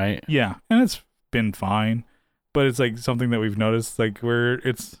one, right? Yeah, and it's been fine, but it's like something that we've noticed, like we're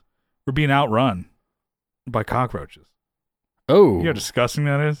being outrun by cockroaches. Oh, you know how disgusting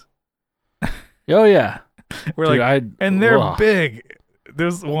that is. Oh yeah, we're Dude, and they're big.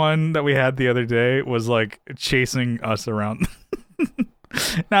 There's one that we had the other day was like chasing us around.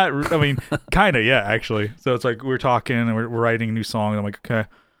 Kind of, yeah, actually. So it's like we're talking and we're writing a new song. And I'm like, okay.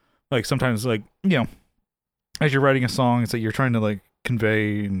 Like sometimes, like, you know, as you're writing a song, it's like you're trying to like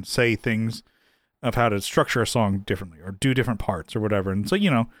convey and say things of how to structure a song differently or do different parts or whatever. And so,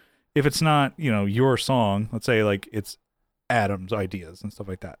 you know, if it's not, you know, your song, let's say like it's Adam's ideas and stuff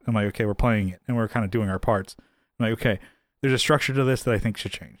like that. I'm like, okay, we're playing it and we're kind of doing our parts. I'm like, okay, there's a structure to this that I think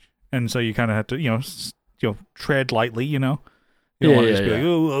should change. And so you kind of have to, you know, tread lightly, you know. You don't want to just be like,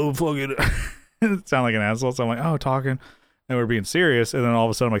 oh, fuck it. Sound like an asshole. So I'm like, oh, talking. And we're being serious. And then all of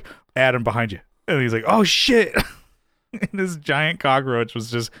a sudden I'm like, Adam behind you. And he's like, oh, shit. And this giant cockroach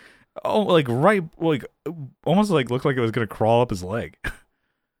was just, almost like looked like it was going to crawl up his leg. And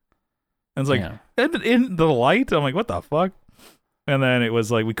it's like, in the light, I'm like, what the fuck? And then it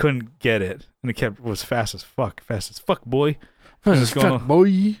was like, we couldn't get it. And it was fast as fuck, boy. Fast as fuck, boy.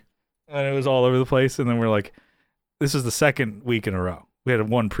 And it was all over the place. And then we're like, this is the second week in a row. We had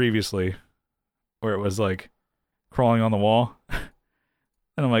one previously where it was like crawling on the wall. And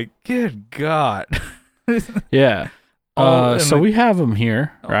I'm like, good God. Yeah. So we have them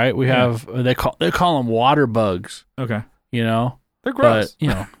here, right? We have, they call them water bugs. Okay. You know? They're gross. But, you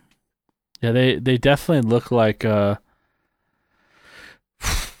know, yeah, they definitely look like,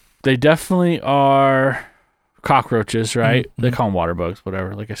 they definitely are cockroaches, right? Mm-hmm. They call them water bugs,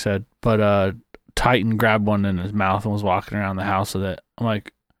 whatever, like I said. But, Titan grabbed one in his mouth and was walking around the house with it. I'm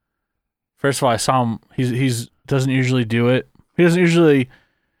like, first of all, I saw him. He's doesn't usually do it. He doesn't usually.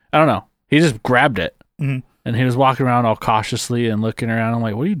 I don't know. He just grabbed it, and he was walking around all cautiously and looking around. I'm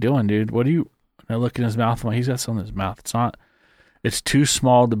like, what are you doing, dude? What are you? And I look in his mouth. I'm like, he's got something in his mouth. It's not. It's too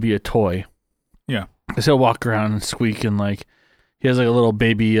small to be a toy. Yeah. Because he'll walk around and squeak and like he has like a little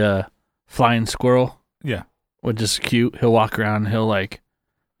baby flying squirrel. Yeah. Which is cute. He'll walk around and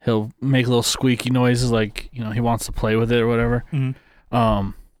he'll make little squeaky noises like, you know, he wants to play with it or whatever.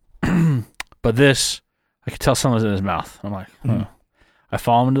 Mm-hmm. But this, I could tell someone's in his mouth. I'm like, I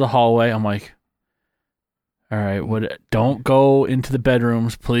follow him into the hallway. I'm like, all right, don't go into the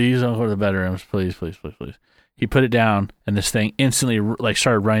bedrooms. Please don't go to the bedrooms. Please, please, please, please. He put it down, and this thing instantly like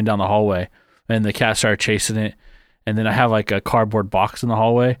started running down the hallway, and the cat started chasing it. And then I have like a cardboard box in the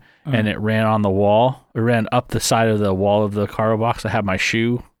hallway, and it ran on the wall. It ran up the side of the wall of the cardboard box. I had my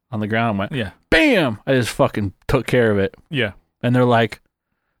shoe on the ground. I went, bam! I just fucking took care of it. Yeah. And they're like,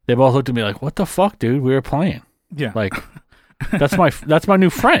 they both looked at me like, what the fuck, dude? We were playing. Yeah. Like, that's my new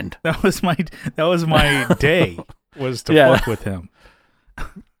friend. That was my day, was to fuck with him.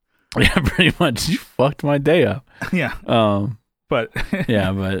 Yeah, pretty much. You fucked my day up. Yeah. But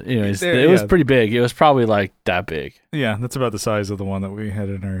anyways, it was pretty big. It was probably like that big. Yeah, that's about the size of the one that we had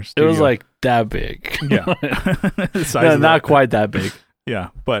in our studio. It was like that big. Yeah. Not quite that big. Yeah,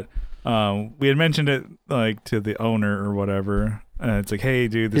 but we had mentioned it like to the owner or whatever. It's like, hey,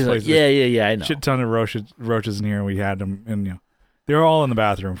 dude, this place. Like, yeah, I know. Shit ton of roaches in here, and we had them, and you know, they're all in the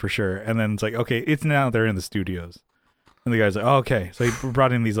bathroom for sure. And then it's like, okay, it's now they're in the studios, and the guy's like, oh, okay, so he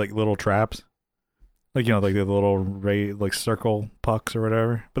brought in these like little traps. Like, you know, like the little like circle pucks or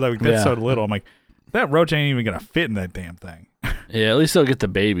whatever. But like that's so little. I'm like, that roach ain't even gonna fit in that damn thing. Yeah, at least they'll get the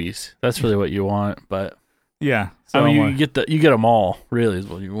babies. That's really what you want. But yeah, so I mean, you get them all. Really, is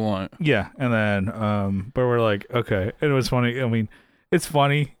what you want. Yeah, and then but we're like, okay. And it was funny. I mean, it's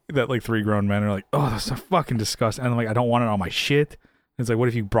funny that like 3 grown men are like, oh, that's so fucking disgusting. And I'm like, I don't want it on my shit. It's like, what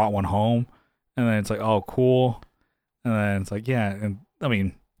if you brought one home? And then it's like, oh, cool. And then it's like, yeah. And I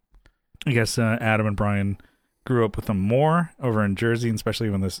mean, I guess Adam and Brian grew up with them more over in Jersey, and especially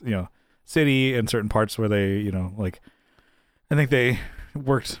when this, city and certain parts where they, like, I think they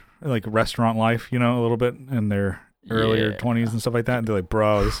worked like restaurant life, a little bit in their earlier 20s and stuff like that. And they're like,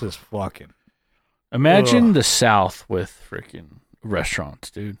 bro, this is fucking. Imagine the South with freaking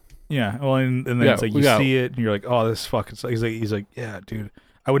restaurants, dude. Yeah. Well, and then it's like you see it and you're like, oh, this fucking. He's like, yeah, dude,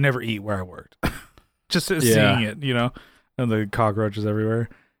 I would never eat where I worked. Just seeing it, and the cockroaches everywhere.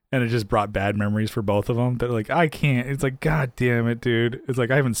 And it just brought bad memories for both of them. That like, I can't. It's like, God damn it, dude. It's like,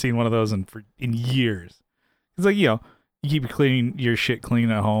 I haven't seen one of those in years. It's like, you keep cleaning your shit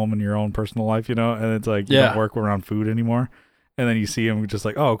clean at home in your own personal life, and it's like, you don't work around food anymore. And then you see them just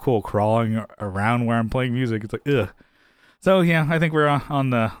like, oh, cool, crawling around where I'm playing music. It's like, ugh. So, yeah, I think we're on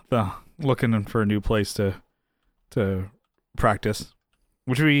the looking for a new place to practice,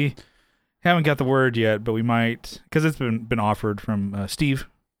 which we haven't got the word yet, but we might, because it's been offered from Steve.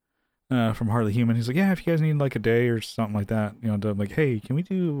 From Hardly Human. He's like, yeah, if you guys need like a day or something like that, to like, hey, can we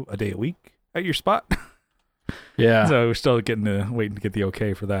do a day a week at your spot? Yeah. So we're still waiting to get the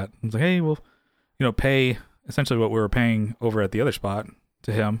okay for that. It's like, hey, we'll, pay essentially what we were paying over at the other spot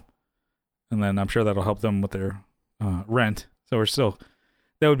to him. And then I'm sure that'll help them with their rent. So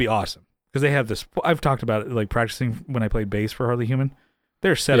that would be awesome. Because they have this, I've talked about it, like practicing when I played bass for Hardly Human.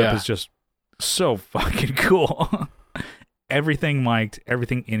 Their setup is just so fucking cool. Everything mic'd,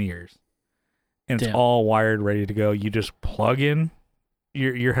 everything in ears. And it's all wired, ready to go. You just plug in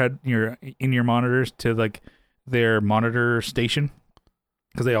your head, your in-ear monitors to like their monitor station,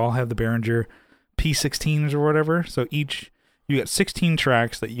 because they all have the Behringer P16s or whatever. So you got 16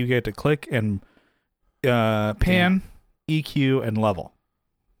 tracks that you get to click and pan, EQ, and level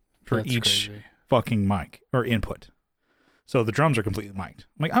for each fucking mic or input. So the drums are completely mic'd.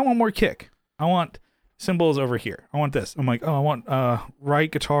 I'm like, I want more kick. I want cymbals over here. I want this. I'm like, oh, I want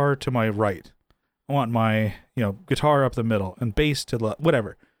right guitar to my right. I want my, guitar up the middle and bass to the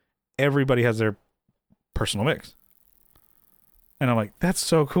whatever. Everybody has their personal mix. And I'm like, that's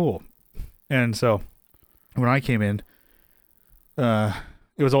so cool. And so when I came in, it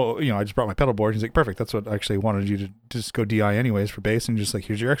was all, I just brought my pedal board. He's like, perfect. That's what I actually wanted you to just go DI anyways for bass. And just like,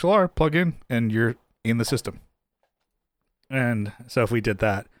 here's your XLR, plug in, and you're in the system. And so if we did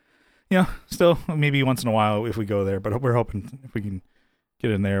that, still maybe once in a while if we go there, but we're hoping if we can get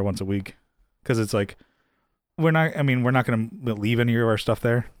in there once a week, because it's like we're not going to leave any of our stuff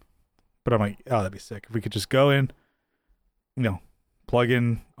there, but I'm like, oh, that'd be sick if we could just go in, plug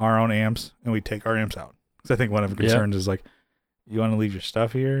in our own amps and we take our amps out. Because I think one of the concerns is like, you want to leave your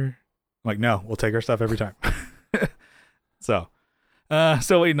stuff here? I'm like, no, we'll take our stuff every time. So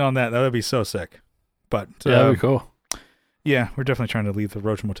still waiting on that. That would be so sick. But that'd be cool. Yeah, we're definitely trying to leave the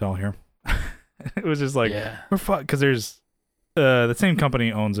Roach Motel here. It was just like, we're fun, because there's the same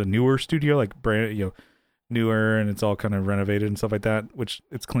company owns a newer studio, like brand, newer, and it's all kind of renovated and stuff like that, which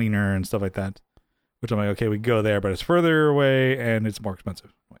it's cleaner and stuff like that. Which I'm like, okay, we go there, but it's further away and it's more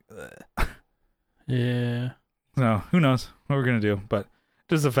expensive. I'm like, ugh. Yeah. So who knows what we're gonna do? But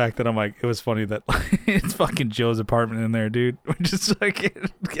just the fact that I'm like, it was funny that it's fucking Joe's apartment in there, dude. We're just like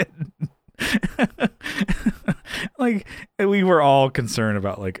getting. Like, we were all concerned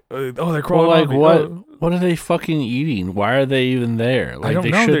about like, oh, they're crawling. Well, like what are they fucking eating? Why are they even there? Like, I don't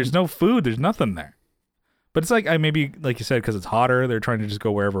know. There's no food. There's nothing there. But it's like, maybe like you said, because it's hotter, they're trying to just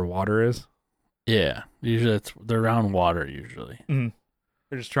go wherever water is. Yeah, usually they're around water. Usually, they're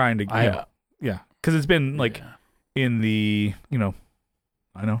just trying to. Because it's been like in the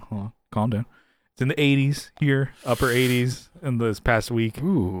I know. Hold on, calm down. It's in the 80s here, upper 80s in this past week.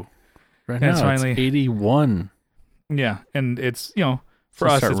 Ooh. Right now, it's finally 81. Yeah, and it's, for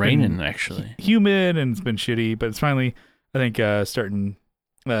us, it's raining, actually. Humid, and it's been shitty, but it's finally, I think, starting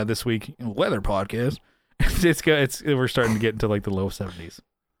this week, weather podcast, we're starting to get into, like, the low 70s.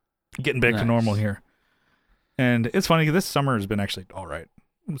 Getting back to normal here. And it's funny, this summer has been actually all right.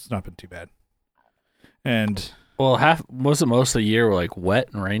 It's not been too bad. And... Well, was it most of the year like wet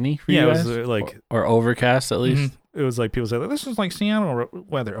and rainy for you guys? It was like... Or overcast, at least? It was like, people say, this is like Seattle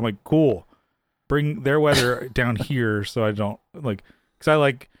weather. I'm like, cool. Bring their weather down here so I don't, like... Because I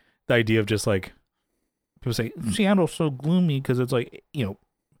like the idea of just like... People say, Seattle's so gloomy because it's like,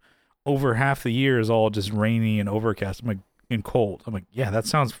 over half the year is all just rainy and overcast. I'm like, and cold. I'm like, yeah, that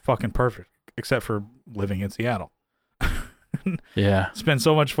sounds fucking perfect. Except for living in Seattle. Yeah. Spend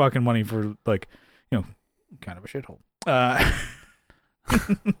so much fucking money for, like, kind of a shithole.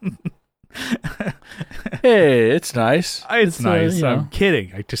 Hey, it's nice. It's nice. you know. I'm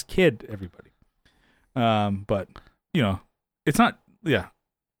kidding. I just kid everybody. But it's not. Yeah,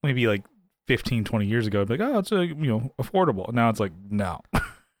 maybe like 15, 20 years ago, I'd be like, oh, it's affordable. Now it's like, no.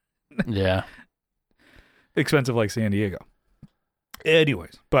 Yeah. Expensive like San Diego.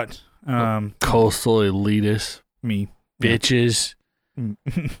 Anyways, but coastal elitists, me, bitches,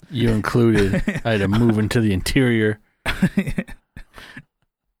 you included. I had to move into the interior.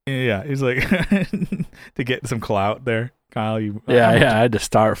 Yeah, he's like to get some clout there, Kyle. I had to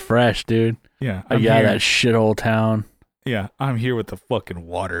start fresh, dude. Yeah, I got that shithole town. Yeah, I'm here with the fucking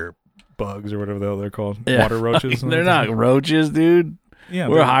water bugs or whatever the hell they're called. Yeah. Water roaches. They're not roaches, dude. Yeah,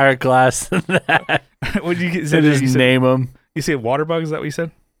 we're higher class than that. What did you just name them? You say water bugs? Is that what you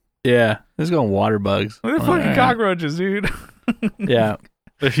said? Yeah, let's go water bugs. They're fucking cockroaches, dude. Yeah.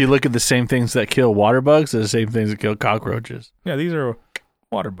 If you look at the same things that kill water bugs, they're the same things that kill cockroaches. Yeah, these are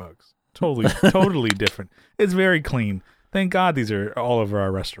water bugs. Totally different. It's very clean. Thank God these are all over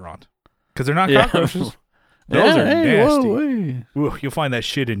our restaurant. Because they're not cockroaches. Those are nasty. Ooh, you'll find that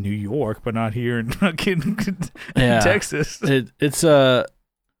shit in New York, but not here in Texas.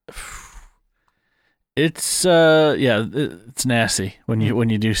 It's nasty when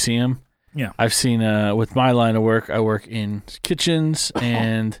you do see them. Yeah, I've seen with my line of work, I work in kitchens,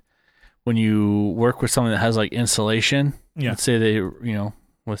 and when you work with something that has like insulation, let's say they,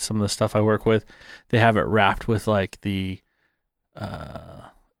 with some of the stuff I work with, they have it wrapped with like the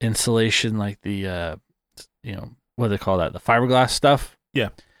insulation, like the what do they call that? The fiberglass stuff. Yeah,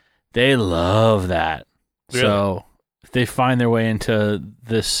 they love that. Really? So if they find their way into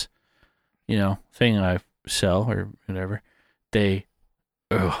this, thing I sell or whatever, you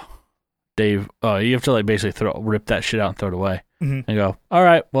have to like basically rip that shit out and throw it away, and go, all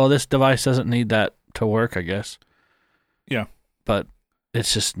right, well, this device doesn't need that to work, I guess. Yeah, but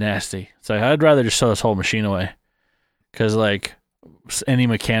it's just nasty. It's like I'd rather just throw this whole machine away, because like any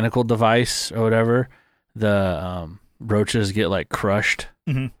mechanical device or whatever, the roaches get like crushed,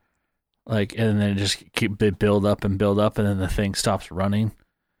 like, and then just build up, and then the thing stops running.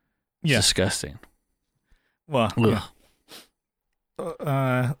 It's disgusting. Well,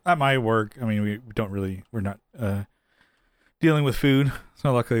 at my work, I mean, we're not dealing with food,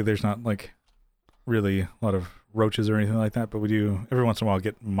 so luckily there's not like really a lot of roaches or anything like that, but we do every once in a while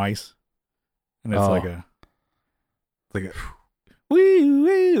get mice, and it's like a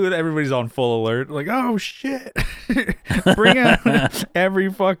woo, everybody's on full alert, like, oh shit, bring out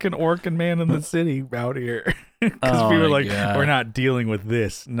every fucking orc and man in the city out here, because people are like, we're not dealing with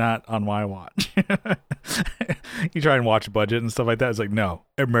this, not on my watch. You try and watch budget and stuff like that, it's like, no,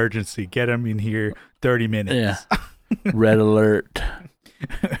 emergency, get them in here 30 minutes. Yeah. Red alert.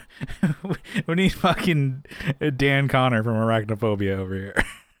 We need fucking Dan Connor from Arachnophobia over here.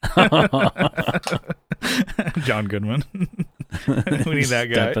 John Goodman. We need that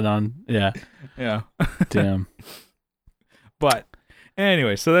guy. Stepping on, yeah. Damn. But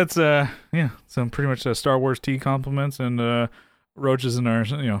anyway, so that's some pretty much Star Wars tea compliments and roaches in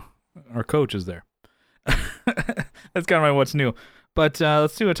our coaches there. That's kind of my what's new. But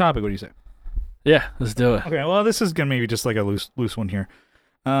let's do a topic. What do you say? Yeah, let's do it. Okay, well, this is gonna maybe just like a loose one here.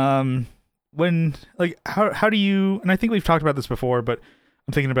 When like how do you? And I think we've talked about this before, but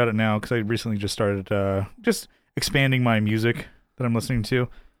I'm thinking about it now because I recently just started just expanding my music that I'm listening to,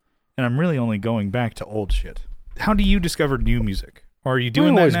 and I'm really only going back to old shit. How do you discover new music? Or are you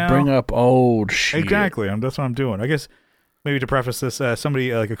doing that now? Bring up old shit. Exactly, that's what I'm doing. I guess maybe to preface this,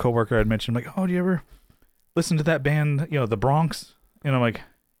 somebody like a coworker had mentioned, like, oh, do you ever listen to that band, The Bronx? And I'm like,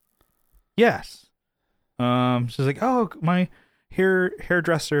 yes. She's like, oh, my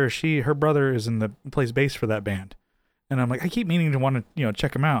hairdresser, her brother plays bass for that band. And I'm like, I keep meaning to want to,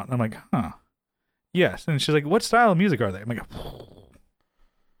 check them out. And I'm like, huh. Yes. And she's like, what style of music are they? I'm like,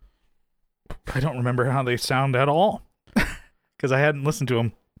 I don't remember how they sound at all. Because I hadn't listened to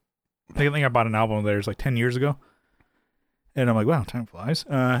them. I think I bought an album of theirs like 10 years ago. And I'm like, wow, time flies.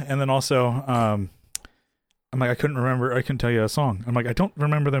 And then also, I'm like, I couldn't tell you a song. I'm like, I don't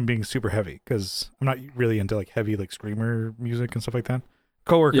remember them being super heavy because I'm not really into like heavy like screamer music and stuff like that.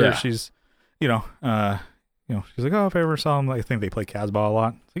 Coworker, she's, she's like, oh, if I ever saw them, I think they play Casbah a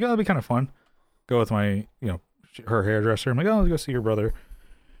lot. It's like, oh, that'd be kind of fun. Go with my, her hairdresser. I'm like, oh, let's go see your brother.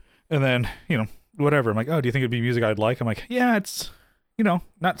 And then, whatever. I'm like, oh, do you think it'd be music I'd like? I'm like, yeah, it's,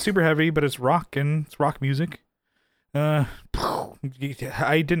 not super heavy, but it's rock and it's rock music. I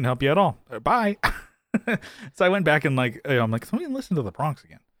didn't help you at all. Bye. So I went back and I'm like, let me listen to the Bronx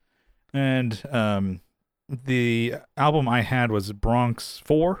again. And the album I had was Bronx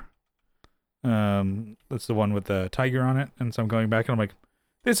 4. That's the one with the tiger on it. And so I'm going back and I'm like,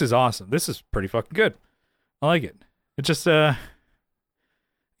 this is awesome. This is pretty fucking good. I like it. It's just kind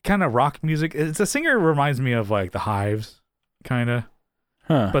of rock music. It's a singer reminds me of like the Hives, kind of.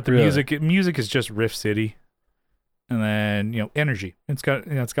 But the music is just Riff City, and then energy. It's got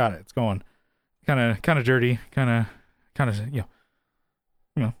it's going kind of dirty, kind of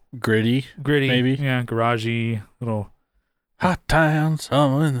gritty, maybe garagey little hot town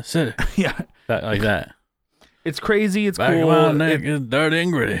summer in the city. Like that. It's crazy. It's back cool. Around neck is dirty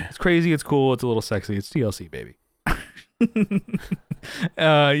and gritty. It's crazy. It's cool. It's a little sexy. It's TLC, baby.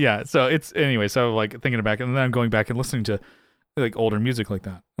 So it's anyway. So like thinking back, and then I'm going back and listening to like older music like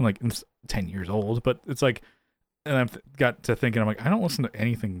that. And like it's 10 years old, but it's like, and I've got to thinking, I'm like, I don't listen to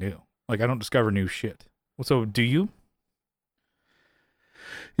anything new. Like I don't discover new shit. So do you?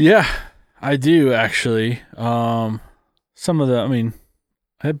 Yeah, I do actually. Some of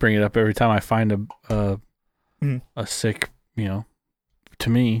I bring it up every time I find a sick, to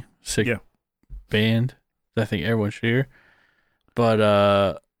me, sick band that I think everyone should hear.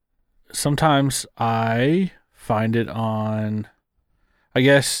 But sometimes I find it on, I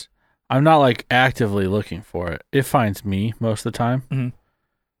guess I'm not like actively looking for it. It finds me most of the time. Mm-hmm.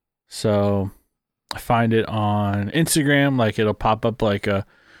 So I find it on Instagram, like it'll pop up like a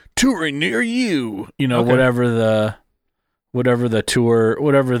touring near you, okay. whatever the tour,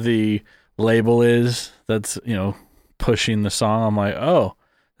 whatever the label is that's, pushing the song. I'm like, oh,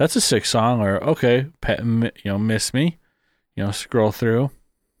 that's a sick song, or okay, Miss Me, scroll through.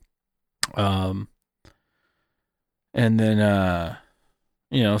 And then,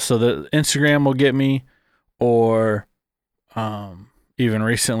 so the Instagram will get me, or, even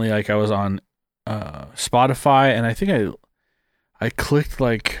recently, like I was on, Spotify, and I think I clicked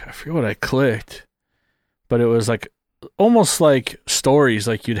like, I forget what I clicked, but it was like almost like stories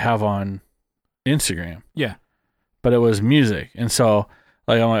like you'd have on Instagram. Yeah. But it was music. And so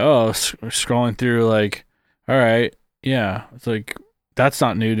like, I'm like, oh, scrolling through like, all right. Yeah. It's like, that's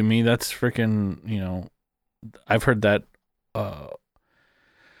not new to me. That's freaking, I've heard that,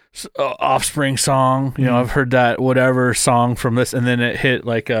 Offspring song, I've heard that whatever song from this, and then it hit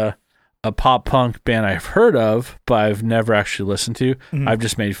like a pop punk band I've heard of, but I've never actually listened to. Mm-hmm. I've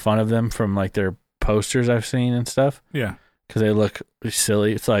just made fun of them from like their posters I've seen and stuff. Yeah. Because they look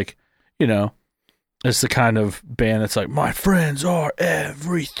silly. It's like, it's the kind of band that's like, my friends are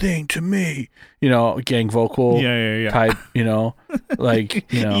everything to me. Gang vocal type, like,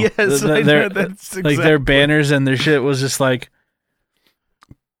 Yes, I know, that's exactly. Like their banners and their shit was just like,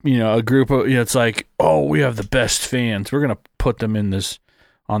 a group of, it's like, oh, we have the best fans. We're going to put them in this,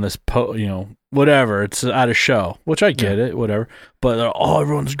 on this, whatever. It's at a show, which I get it, whatever. But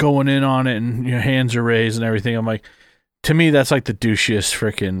everyone's going in on it and your hands are raised and everything. I'm like, to me, that's like the douchiest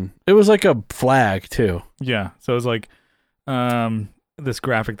freaking. It was like a flag too. Yeah. So it was like this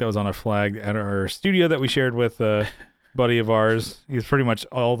graphic that was on a flag at our studio that we shared with a buddy of ours. He's pretty much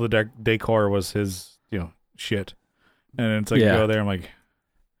all the decor was his, shit. And it's like, you go there, I'm like,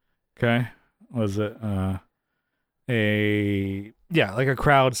 okay, was it like a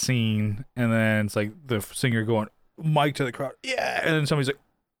crowd scene, and then it's like the singer going mic to the crowd, and then somebody's like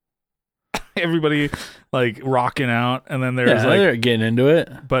everybody like rocking out, and then there's like they're getting into it,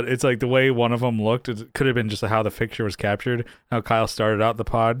 but it's like the way one of them looked, it could have been just how the picture was captured, how Kyle started out the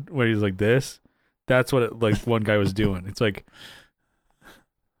pod when he's like this. That's what one guy was doing. It's like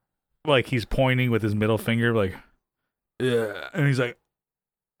he's pointing with his middle finger, like, yeah, and he's like.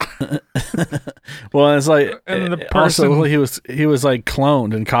 Well, it's like, and the person also he was like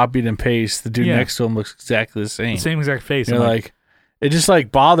cloned and copied and pasted. The dude next to him looks exactly the same exact face. Like it just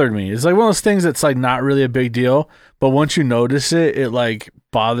like bothered me. It's like one of those things that's like not really a big deal, but once you notice it, it like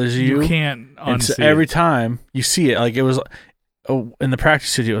bothers you. You can't unsee it. Every time you see it, like it was in the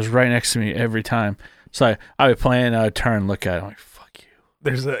practice studio, it was right next to me every time. So I would play and I would turn and look at it. I'm like, fuck you.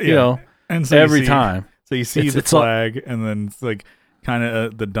 There's a and so every time. So you see the flag, and then it's like kind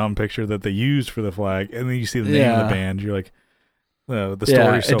of the dumb picture that they used for the flag, and then you see the name of the band. You're like, the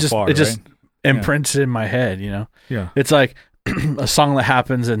story so far. It just imprints in my head. Yeah. It's like a song that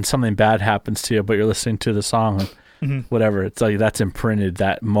happens and something bad happens to you, but you're listening to the song and whatever. It's like that's imprinted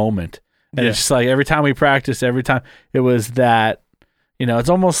that moment, and it's just like every time we practice, every time it was that. It's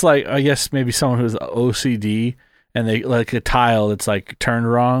almost like, I guess maybe someone who's OCD and they like a tile that's like turned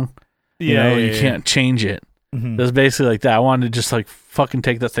wrong. You can't change it. Mm-hmm. It was basically like that. I wanted to just like fucking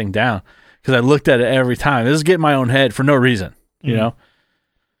take that thing down because I looked at it every time. This is getting my own head for no reason, but,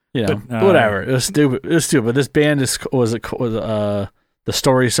 whatever. It was stupid. This band was the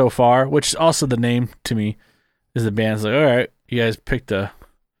story so far, which also the name to me is the band's like, all right, you guys picked a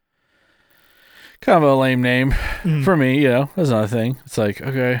kind of a lame name for me. That's another thing. It's like,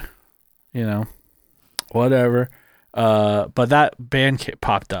 okay, whatever. But that band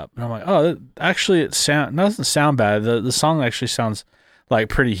popped up, and I'm like, oh, actually, doesn't sound bad. The song actually sounds like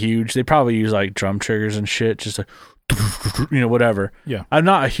pretty huge. They probably use like drum triggers and shit, just like, whatever. Yeah. I'm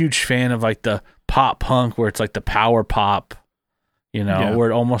not a huge fan of like the pop punk where it's like the power pop, where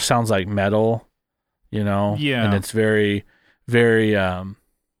it almost sounds like metal, Yeah. and it's very, very,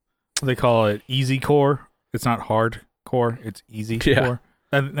 they call it easy core. It's not hardcore. It's easy core.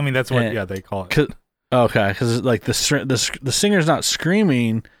 I mean, that's what they call it. Okay, because like the singer's not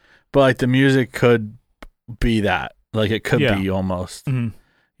screaming, but like the music could be that. Like it could be almost, and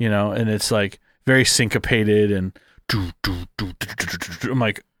it's like very syncopated and I'm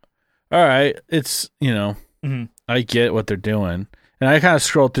like, all right, it's I get what they're doing, and I kind of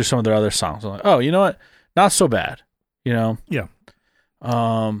scrolled through some of their other songs. I'm like, oh, you know what, not so bad, Yeah.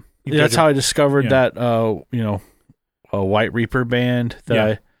 That's how I discovered that a White Reaper band that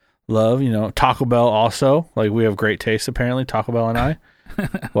I love. Taco Bell also. Like we have great taste apparently. Taco Bell and I.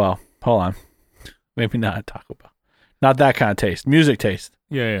 Well, hold on, maybe not Taco Bell. Not that kind of taste. Music taste.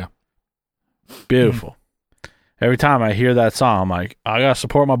 Yeah. Beautiful. Every time I hear that song, I'm like, I gotta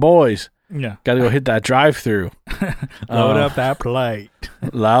support my boys. Yeah. Gotta go hit that drive-through. Load up that plate.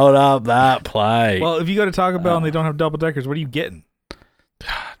 Load up that plate. Well, if you go to Taco Bell and they don't have double deckers, what are you getting?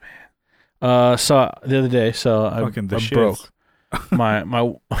 God, man. So the other day, Fucking I broke my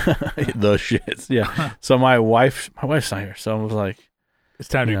the shits. Yeah. So my wife's not here, so I was like, it's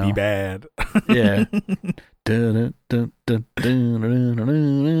time to be bad. Yeah.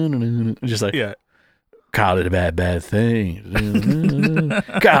 Just like, call it a bad thing.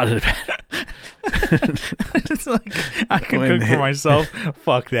 Call it a bad. It's like I can cook for myself.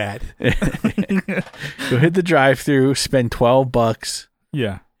 Fuck that. Go hit the drive-through, spend $12.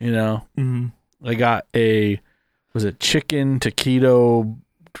 Yeah. I got was it chicken taquito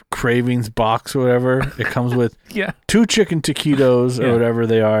cravings box or whatever. It comes with 2 chicken taquitos or whatever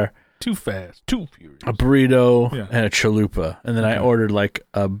they are. Too fast, too furious. A burrito and a chalupa, and then I ordered like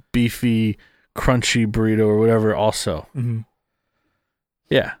a beefy, crunchy burrito or whatever. Also,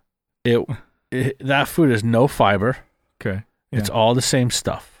 yeah, that food is no fiber. Okay, it's all the same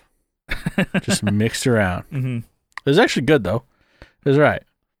stuff, just mixed around. It was actually good though. It was right.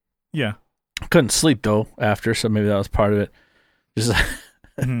 Yeah, couldn't sleep though after, so maybe that was part of it. Just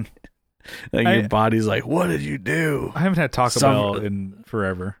like your body's like, what did you do? I haven't had Taco Bell in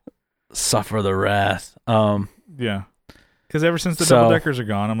forever. Suffer the wrath. Yeah, because ever since the double deckers are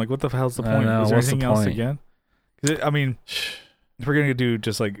gone, I'm like, what the hell's the point? Is there anything else again? I mean, if we're gonna do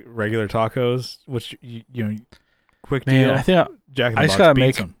just like regular tacos, which quick deal. I think Jack in the Box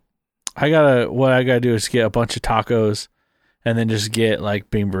beats them. What I gotta do is get a bunch of tacos, and then just get like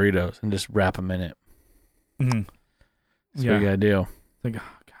bean burritos and just wrap them in it. That's what you gotta do. Like,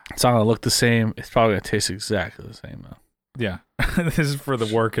 it's not gonna look the same. It's probably gonna taste exactly the same though. Yeah, this is for the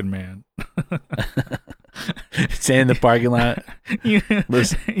working man. Stay in the parking lot. You make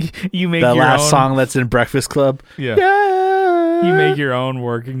that your last own song that's in Breakfast Club. Yeah. You make your own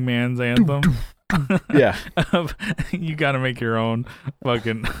working man's anthem. Yeah. You got to make your own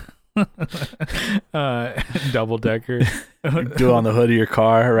fucking double decker. Do it on the hood of your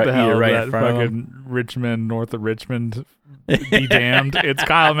car, right? In front of fucking Richmond, north of Richmond. Be damned. It's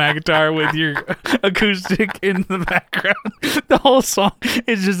Kyle McIntyre with your acoustic in the background. The whole song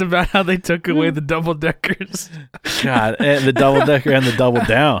is just about how they took away the double deckers. God, and the double decker and the double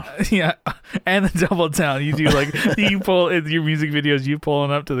down. Yeah, and the double down. You do like you pull in your music videos. You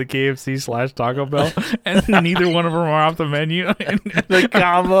pulling up to the KFC / Taco Bell, and neither one of them are off the menu. The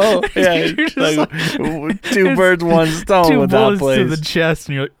combo, yeah, like 2 birds, 1 stone. 2 with bullets that place to the chest,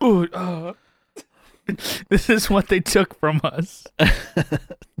 and you're like, ooh. This is what they took from us.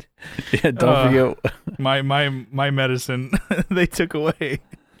 Yeah, don't forget my medicine. They took away.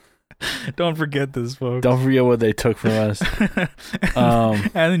 Don't forget this, folks. Don't forget what they took from us. And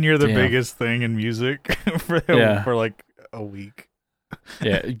then you're the biggest thing in music for like a week.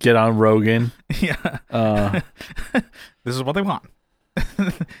 Yeah, get on Rogan. Yeah. This is what they want.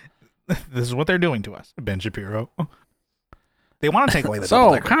 This is what they're doing to us. Ben Shapiro. They want to take away the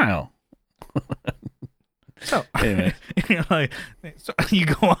double decker. Kyle. So, anyway. So you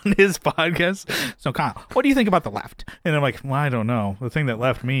go on his podcast. So, Kyle, what do you think about the left? And I'm like, well, I don't know. The thing that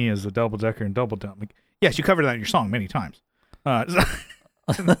left me is the double decker and double down. Like, yes, you covered that in your song many times. So,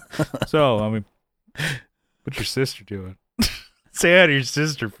 I mean, what's your sister doing? Say hi to your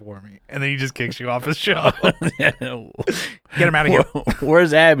sister for me. And then he just kicks you off his show. Get him out of here.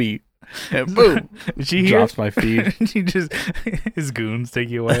 Where's Abby? And boom. She drops my feed. She just, his goons take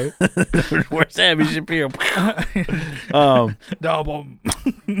you away. Where's Abby Shapiro? Double.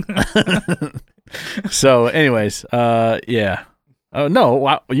 So, anyways, yeah. Oh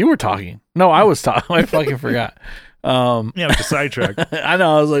no, you were talking. No, I was talking. I fucking forgot. Yeah, just sidetrack. I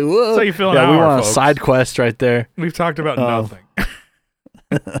know. I was like, whoa. So you feel we went on folks. a side quest right there. We've talked about nothing.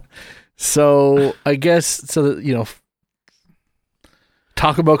 So I guess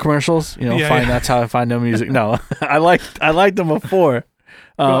Taco Bell commercials. That's how I find no music. No, I liked them before.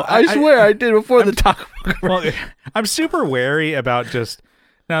 Well, I swear I did before the Taco Bell commercials. Well, I'm super wary about just.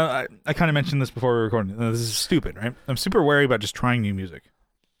 Now, I kind of mentioned this before we were recording. This is stupid, right? I'm super wary about just trying new music.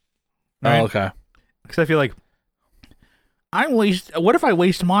 Right? Oh, okay. Because I feel like what if I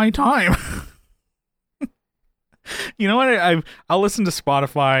waste my time? You know what? I'll listen to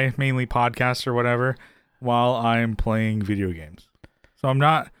Spotify, mainly podcasts or whatever, while I'm playing video games. So I'm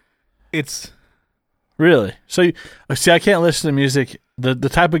not. It's really so. See, I can't listen to music. The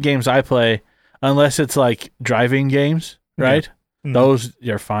type of games I play, unless it's like driving games, right? Yeah. Mm-hmm. Those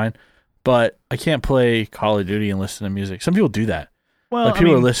are fine, but I can't play Call of Duty and listen to music. Some people do that. Well, like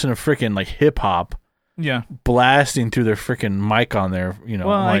people are listening to freaking like hip hop. Yeah, blasting through their freaking mic on there.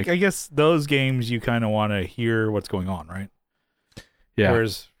 Well, I guess those games you kind of want to hear what's going on, right? Yeah.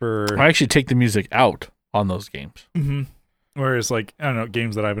 Whereas I actually take the music out on those games. Mm-hmm. Whereas, like, I don't know,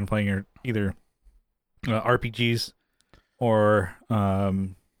 games that I've been playing are either RPGs or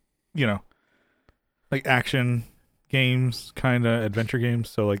like action games, kind of adventure games.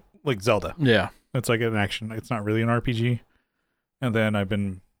 So like Zelda. Yeah, it's like an action. It's not really an RPG. And then I've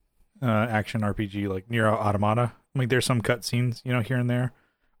been action RPG like Nier Automata. I mean, there's some cutscenes, here and there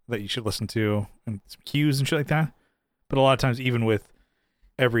that you should listen to and some cues and shit like that. But a lot of times, even with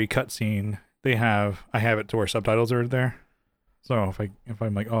every cutscene, I have it to where subtitles are there. So if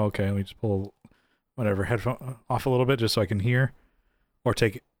I'm like, oh, okay, let me just pull whatever headphone off a little bit just so I can hear, or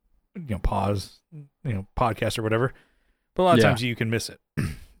take pause, podcast or whatever. But a lot of times you can miss it.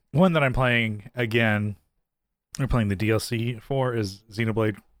 One that I'm playing again, I'm playing the DLC for is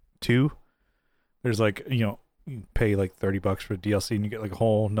Xenoblade 2. There's like, you pay like $30 for DLC and you get like a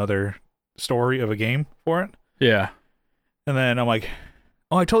whole nother story of a game for it. Yeah. And then I'm like,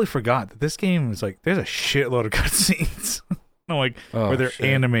 oh, I totally forgot that this game is like, there's a shitload of cutscenes. I'm like, where they're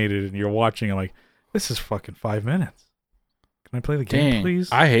animated and you're watching. I'm like, this is fucking 5 minutes. Can I play the game, please?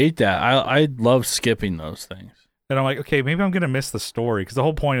 I hate that. I love skipping those things. And I'm like, okay, maybe I'm going to miss the story. Because the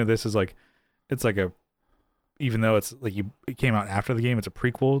whole point of this is like, it's like even though it's like it came out after the game, it's a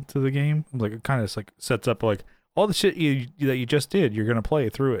prequel to the game. Like it kind of like sets up like all the shit that you just did, you're going to play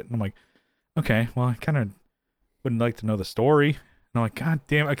through it. And I'm like, okay, well, I kind of wouldn't like to know the story. And I'm like, God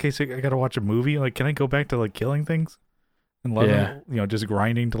damn, okay, so I got to watch a movie. Like, can I go back to like killing things and level, just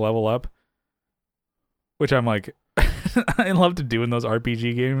grinding to level up? Which I'm like, I love to do in those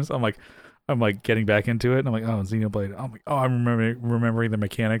RPG games. I'm like getting back into it. And I'm like, oh, Xenoblade. I'm like, oh, I'm remembering the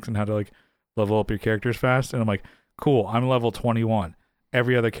mechanics and how to like level up your characters fast. And I'm like, cool, I'm level 21.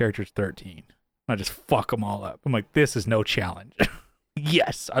 Every other character's 13. I just fuck them all up. I'm like, this is no challenge.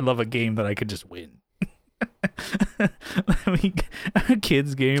 Yes, I love a game that I could just win. A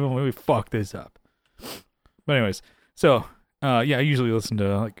kid's game, and we fuck this up. But anyways, so I usually listen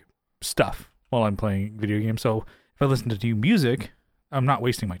to like stuff while I'm playing video games. So if I listen to new music, I'm not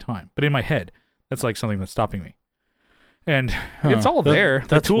wasting my time. But in my head, that's like something that's stopping me. And it's all there.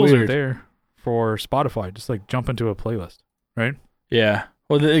 The tools are there for Spotify. Just like jump into a playlist, right? Yeah.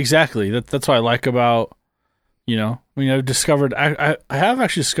 Well, exactly. That's what I like about, I've discovered, I have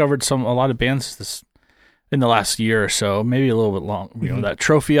actually discovered a lot of bands in the last year or so, maybe a little bit long. Mm-hmm. That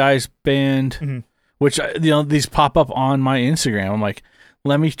Trophy Eyes band, mm-hmm. which these pop up on my Instagram. I'm like,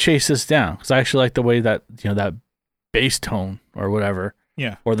 let me chase this down because I actually like the way that that bass tone or whatever,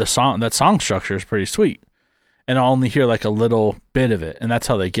 or that song structure is pretty sweet, and I'll only hear like a little bit of it, and that's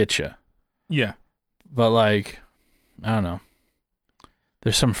how they get you. Yeah, but like, I don't know.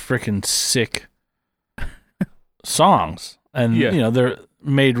 There's some freaking sick songs, and they're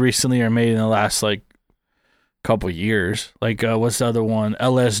made recently or made in the last like couple years. Like what's the other one?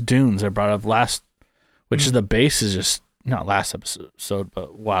 LS Dunes I brought up last, which is the bass is just not last episode, but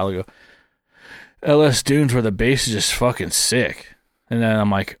a while ago. LS Dunes where the bass is just fucking sick, and then I'm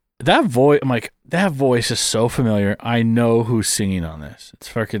like that voice is so familiar. I know who's singing on this. It's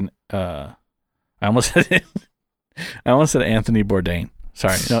fucking I almost said Anthony Bourdain.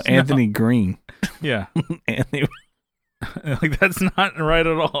 Sorry, no, Anthony Green. Yeah, Anthony. Like that's not right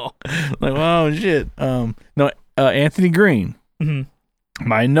at all. Like, oh shit. Anthony Green.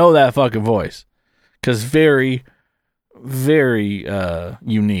 Mm-hmm. I know that fucking voice because very, very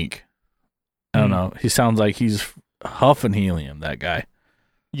unique. I don't know. He sounds like he's huffing helium. That guy.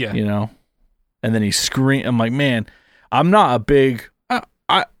 Yeah. And then he scream. I'm like, man, I'm not a big.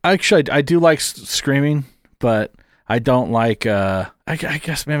 I do like screaming, but I don't like. I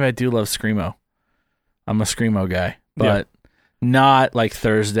guess maybe I do love screamo. I'm a screamo guy, but not like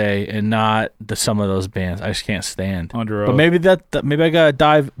Thursday and not some of those bands. I just can't stand. Under Oath. But maybe maybe I gotta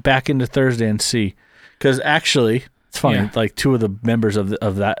dive back into Thursday and see, because actually it's funny. Yeah. Like two of the members of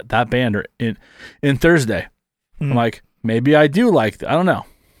that band are in Thursday. Mm. I'm like, maybe I do like. I don't know.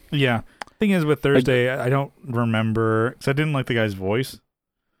 Yeah. Thing is, with Thursday, I don't remember because I didn't like the guy's voice.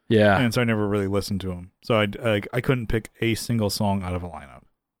 Yeah. And so I never really listened to him. So I couldn't pick a single song out of a lineup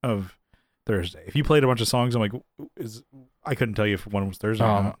of Thursday. If you played a bunch of songs, I'm like, I couldn't tell you if one was Thursday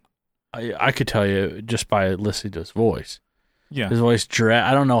or not. I could tell you just by listening to his voice. Yeah. His voice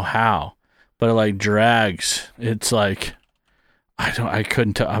I don't know how, but it like drags. It's like I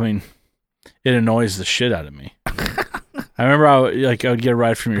couldn't tell. I mean, it annoys the shit out of me. I remember I would get a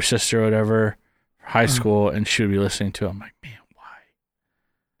ride from your sister or whatever, high school, and she would be listening to it. I'm like, man, why?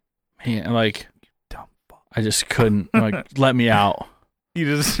 Man, like, Dumb fuck. I just couldn't, like, let me out.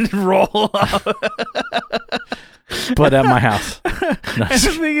 You just roll up. But at my house. And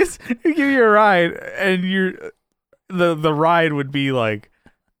the thing is, you give you a ride, and the ride would be like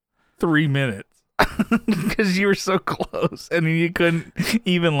 3 minutes because you were so close, and you couldn't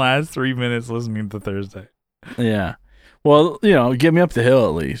even last 3 minutes listening to Thursday. Yeah. Well, get me up the hill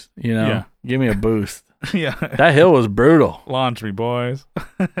at least. Yeah. Give me a boost. Yeah. That hill was brutal. Launch me, boys.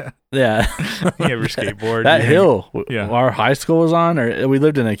 Yeah. You have your skateboard. That hill Yeah. our high school was on, or we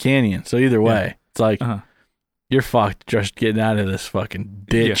lived in a canyon. So either way, it's like, you're fucked just getting out of this fucking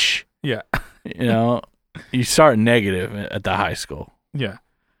ditch. Yeah. You start negative at the high school. Yeah.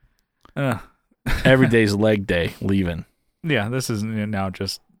 Every day's leg day leaving. Yeah, this is now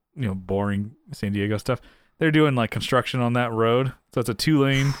just, boring San Diego stuff. They're doing like construction on that road. So it's a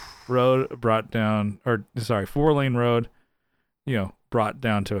 2-lane road brought down, 4-lane road, brought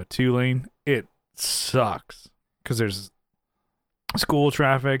down to a 2-lane. It sucks because there's school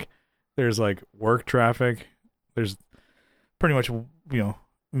traffic. There's like work traffic. There's pretty much,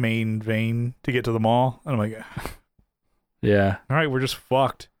 main vein to get to the mall. And I'm like, yeah. All right, we're just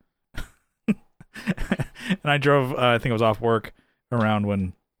fucked. And I drove, I think I was off work around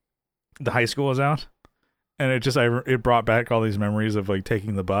when the high school was out. And it brought back all these memories of like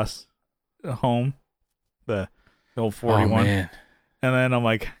taking the bus home, the old 41. Oh, man. And then I'm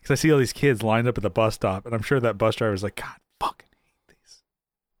like, because I see all these kids lined up at the bus stop, and I'm sure that bus driver's like, God, fucking hate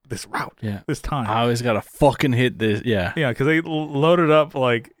this route, this time. I always gotta fucking hit this, yeah. Yeah, because they loaded up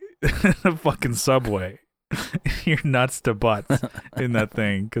like a fucking Subway. You're nuts to butts in that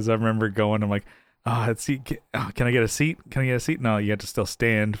thing. Because I remember going, I'm like, can I get a seat? Can I get a seat? No, you have to still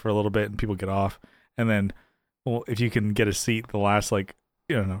stand for a little bit, and people get off, and then. Well, if you can get a seat the last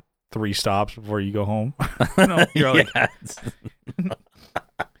 3 stops before you go home, you're like,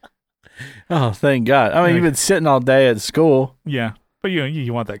 oh, thank God! I mean, you've been sitting all day at school. Yeah, but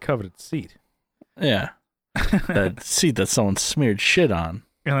you want that coveted seat. Yeah, that seat that someone smeared shit on,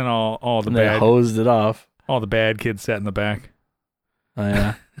 and then all the and bad they hosed it off. All the bad kids sat in the back. Oh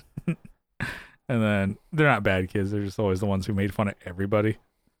yeah, and then they're not bad kids; they're just always the ones who made fun of everybody.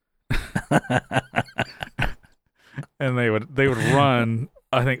 And they would run,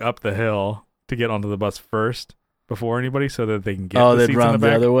 I think, up the hill to get onto the bus first before anybody, so that they can get. Oh, the they'd seats run in the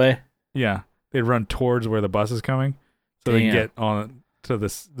back. other way. Yeah, they'd run towards where the bus is coming, so they can get on to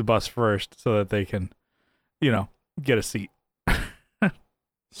the bus first, so that they can, get a seat.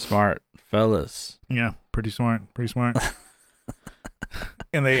 Smart fellas. Yeah, pretty smart.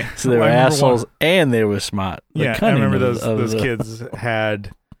 And they were assholes, and they were smart. Yeah, I remember those kids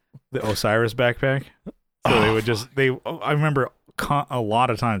had the Osiris backpack. So they would I remember a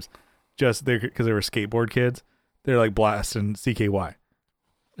lot of times, just because they were skateboard kids, they're like blasting CKY.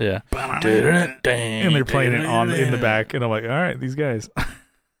 Yeah. And they're playing it in the back. And I'm like, all right, these guys.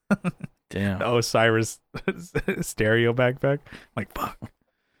 Damn. The Osiris stereo backpack. I'm like, fuck.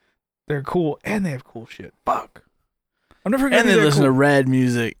 They're cool and they have cool shit. Fuck. I'm never gonna. And they listen to rad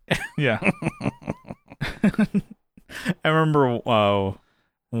music. Yeah. I remember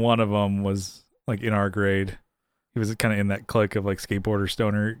one of them was like in our grade. He was kind of in that clique of like skateboarder,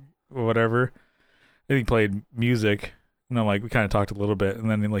 stoner, or whatever. And he played music. And I'm like, we kind of talked a little bit. And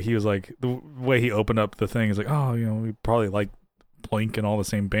then like he was like, the way he opened up the thing is like, oh, we probably like Blink and all the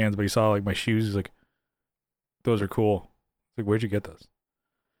same bands. But he saw like my shoes. He's like, those are cool. Like, where'd you get those?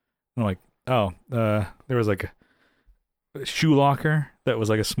 And I'm like, oh, there was like a Shoe Locker that was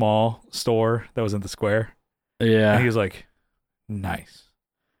like a small store that was in the square. Yeah. And he was like, nice.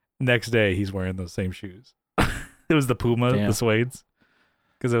 Next day, he's wearing those same shoes. It was the Puma, the suedes.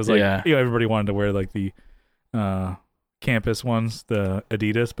 Because it was like, everybody wanted to wear like the campus ones, the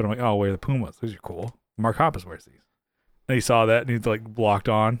Adidas, but I'm like, oh, I'll wear the Pumas. These are cool. Mark Hoppus wears these. And he saw that and he's like locked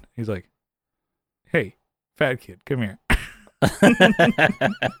on. He's like, hey, fat kid, come here.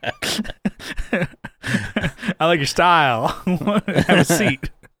 I like your style. Have a seat.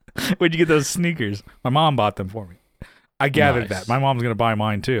 Where'd you get those sneakers? My mom bought them for me. I gathered that. My mom's going to buy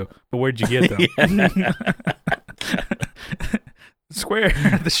mine too. But where'd you get them?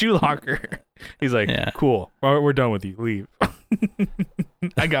 Square, the shoe locker. He's like, cool. We're done with you. Leave.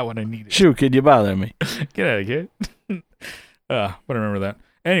 I got what I needed. Shoot, kid, you bother me. Get out of here. But I remember that.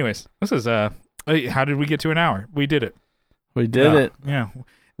 Anyways, this is how did we get to an hour? We did it. We did it. Yeah.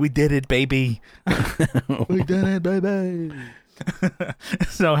 We did it, baby. We did it, baby.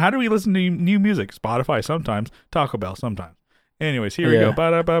 So how do we listen to new music? Spotify sometimes, Taco Bell sometimes. Anyways, here we go.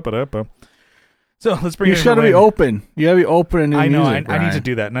 Ba-da-ba-ba-da-ba. So let's bring it in. You got to be open. You got to be open to new music. I need to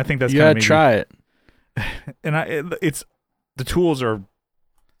do that, and I think that's you got to try it. And it's the tools are.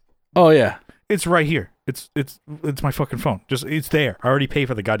 Oh yeah, it's right here. It's my fucking phone. Just it's there. I already pay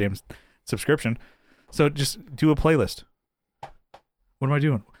for the goddamn subscription, so just do a playlist. What am I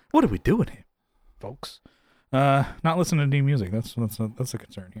doing? What are we doing here, folks? Not listening to new music. That's a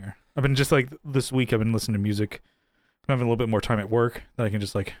concern here. I've been just like this week. I've been listening to music. I'm having a little bit more time at work that I can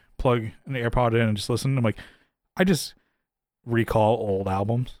just like plug an AirPod in and just listen. I'm like, I just recall old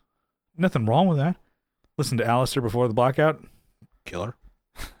albums. Nothing wrong with that. Listen to Alistair Before the Blackout. Killer.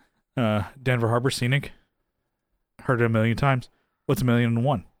 Denver Harbor Scenic. Heard it a million times. What's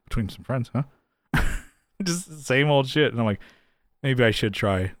 1,000,001? Between some friends, huh? Just the same old shit. And I'm like, maybe I should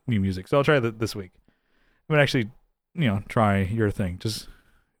try new music. So I'll try that this week. I'm gonna actually, try your thing. Just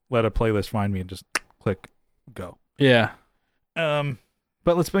let a playlist find me and just click go. Yeah.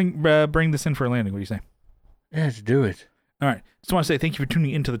 But let's bring this in for a landing. What do you say? Yeah, let's do it. All right. Just want to say thank you for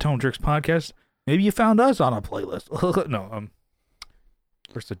tuning into the Tone Jerks podcast. Maybe you found us on a playlist. No.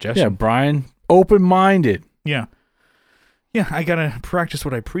 For suggestion. Yeah, Brian. Open-minded. Yeah. Yeah, I gotta practice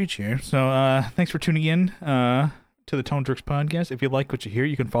what I preach here. So thanks for tuning in to the Tone Jerks podcast. If you like what you hear,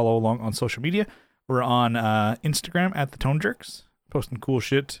 you can follow along on social media. We're on Instagram at the Tone Jerks, posting cool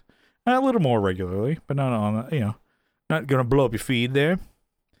shit a little more regularly, but not on not gonna blow up your feed there.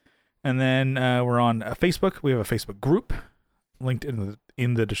 And then we're on Facebook. We have a Facebook group linked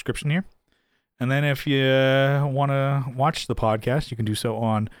in the description here. And then if you want to watch the podcast, you can do so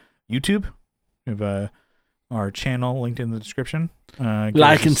on YouTube. We have our channel linked in the description.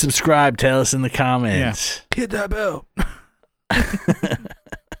 Like and subscribe. Tell us in the comments. Yeah. Hit that bell.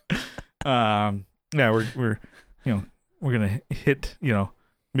 Yeah, we're gonna hit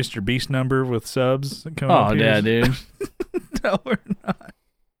Mr. Beast number with subs. Oh yeah, dude. No, we're not.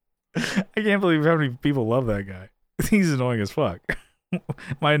 I can't believe how many people love that guy. He's annoying as fuck.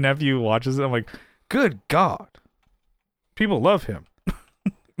 My nephew watches it. I'm like, good God, people love him.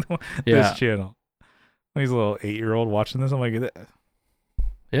 This channel. He's a little 8-year-old watching this. I'm like,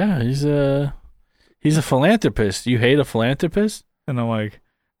 yeah, he's a philanthropist. You hate a philanthropist? And I'm like,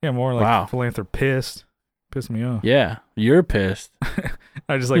 yeah, more like philanthropist. Pissed me off. Yeah, you're pissed.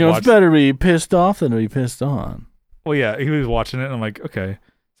 I just like it's better to be pissed off than to be pissed on. Well, yeah, he was watching it, and I'm like, okay.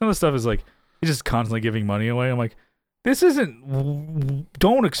 Some of the stuff is like, he's just constantly giving money away. I'm like, this isn't,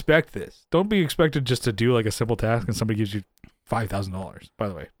 don't expect this. Don't be expected just to do like a simple task and somebody gives you $5,000, by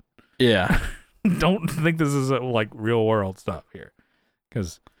the way. Yeah. Don't think this is like real world stuff here.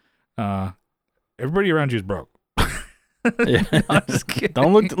 Because everybody around you is broke. Yeah. No, I'm just kidding.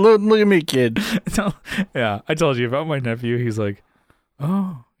 Don't look at me, kid. Yeah, I told you about my nephew. He's like,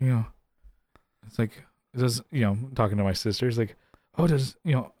 oh, it's like, does talking to my sister. He's like, oh, does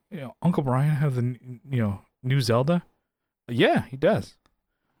Uncle Brian have the new Zelda? Yeah, he does.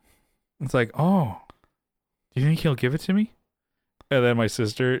 It's like, oh, do you think he'll give it to me? And then my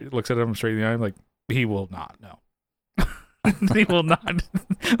sister looks at him straight in the eye, like, he will not. No. He will not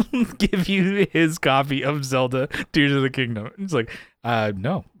give you his copy of Zelda Tears of the Kingdom. It's like,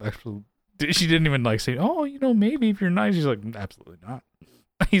 no, actually, she didn't even like say, oh, maybe if you're nice. She's like, absolutely not.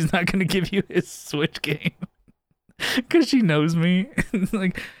 He's not going to give you his Switch game because she knows me. He's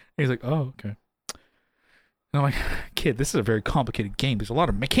like, oh, okay. And I'm like, kid, this is a very complicated game. There's a lot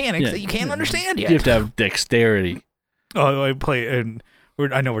of mechanics that you can't understand yet. You have to have dexterity. Oh, I play, and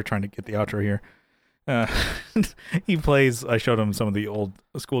I know we're trying to get the outro here. He plays. I showed him some of the old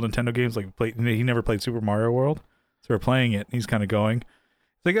school Nintendo games. Like he never played Super Mario World, so we're playing it. And he's kind of going.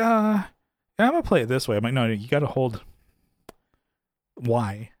 He's like, yeah, I'm gonna play it this way. I'm like, no, you got to hold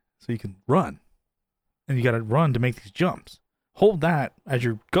Y so you can run, and you got to run to make these jumps. Hold that as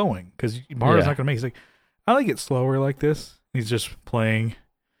you're going because Mario's not gonna make. He's like, I like it slower like this. He's just playing.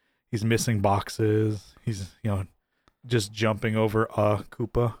 He's missing boxes. He's just jumping over a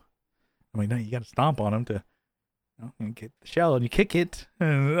Koopa. I'm like, no, you got to stomp on him to get the shell and you kick it.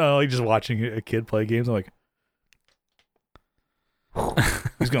 And like just watching a kid play games, I'm like,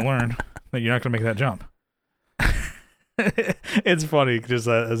 he's gonna learn that you're not gonna make that jump. It's funny just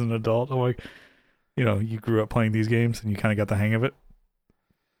as an adult, I'm like, you grew up playing these games and you kind of got the hang of it.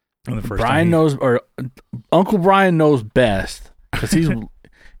 And the first Uncle Brian knows best because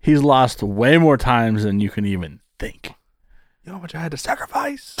he's lost way more times than you can even think. You know how much I had to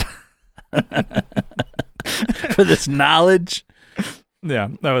sacrifice for this knowledge. Yeah,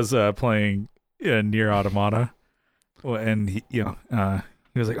 I was playing Nier Automata, and he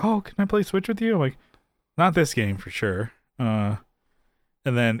was like, "Oh, can I play Switch with you?" I'm like, "Not this game for sure." And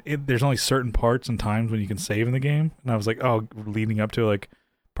then there's only certain parts and times when you can save in the game, and I was like, "Oh," leading up to like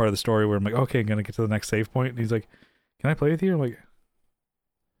part of the story where I'm like, "Okay, I'm gonna get to the next save point," and he's like, "Can I play with you?" I'm like,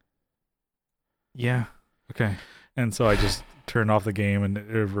 "Yeah, okay." And so I just turned off the game and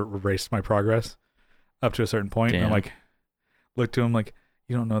erased my progress up to a certain point. And I'm like, looked to him like,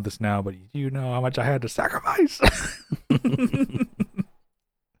 you don't know this now, but you know how much I had to sacrifice. It's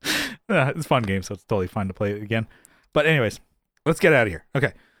a fun game, so it's totally fun to play it again. But anyways, let's get out of here.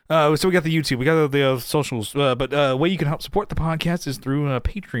 Okay. So we got the YouTube, we got the socials, but way you can help support the podcast is through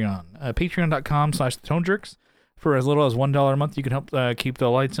Patreon. Patreon.com/TheToneJerks. For as little as $1 a month, you can help keep the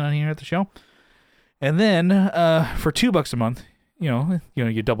lights on here at the show. And then for $2 a month,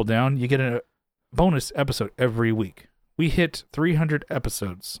 you double down. You get a bonus episode every week. We hit 300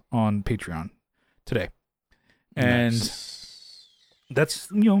 episodes on Patreon today, and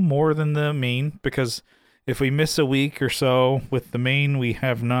that's more than the main, because if we miss a week or so with the main, we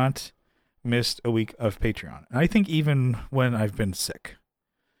have not missed a week of Patreon. And I think even when I've been sick,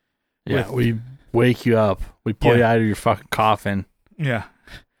 we wake you up, we pull you out of your fucking coffin. Yeah.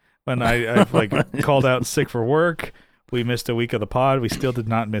 When I've like called out sick for work, we missed a week of the pod. We still did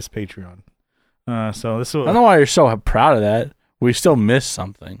not miss Patreon. So this was, I don't know why you're so proud of that. We still missed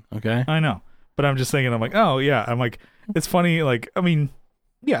something, okay? I know, but I'm just thinking. I'm like, oh yeah. I'm like, it's funny. Like, I mean,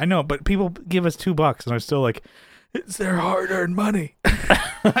 yeah, I know, but people give us $2, and I'm still like, it's their hard-earned money.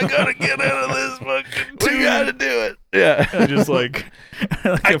 I gotta get out of this fucking. We gotta do it. Yeah, I'm just like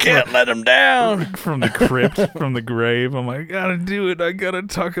I can't let them down from the crypt, from the grave. I'm like, I gotta do it. I gotta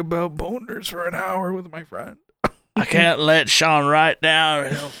talk about boners for an hour with my friend. I can't let Sean Wright down, or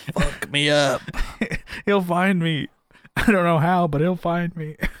he'll fuck me up. He'll find me. I don't know how, but he'll find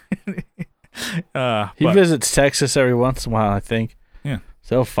me. He visits Texas every once in a while, I think. Yeah,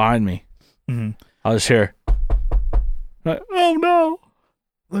 so he'll find me. Mm-hmm. I'll just hear, like, oh no.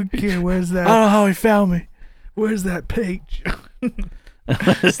 Look here, where's that? I don't know how he found me. Where's that page?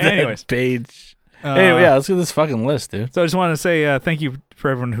 Anyways. Page. Anyway, let's get this fucking list, dude. So I just want to say thank you for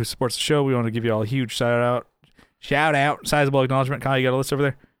everyone who supports the show. We want to give you all a huge shout out, sizable acknowledgement. Kyle, you got a list over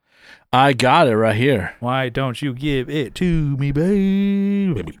there? I got it right here. Why don't you give it to me,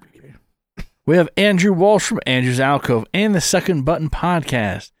 baby? We have Andrew Walsh from Andrew's Alcove and the Second Button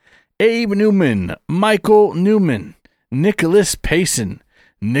Podcast. Abe Newman, Michael Newman, Nicholas Payson,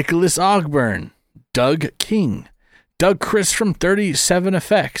 Nicholas Ogburn, Doug King, Doug Chris from 37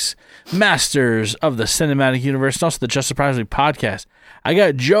 Effects, Masters of the Cinematic Universe, and also the Just Surprisingly Podcast. I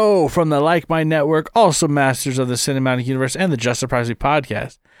got Joe from the Like Mind Network, also Masters of the Cinematic Universe and the Just Surprisingly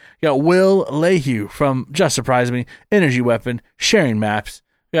Podcast. I got Will Lehue from Just Surprisingly, Energy Weapon, Sharing Maps.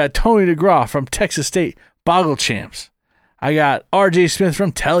 I got Tony DeGraw from Texas State, Boggle Champs. I got RJ Smith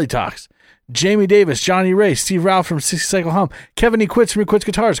from Teletalks. Jamie Davis, Johnny Ray, Steve Ralph from 60 Cycle Hum, Kevin E. Quitz from Quitz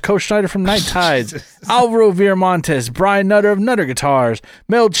Guitars, Coach Schneider from Night Tides, Alvaro Viramontes, Brian Nutter of Nutter Guitars,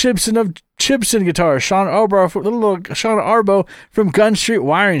 Mel Chibson of Chibson Guitars, Sean Arbo from Gun Street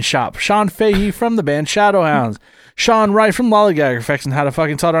Wiring Shop, Sean Fahey from the band Shadowhounds, Sean Wright from Lollygag Effects and How to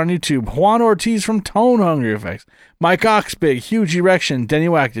Fucking Taught on YouTube, Juan Ortiz from Tone Hungry Effects, Mike Oxbig, Huge Erection, Denny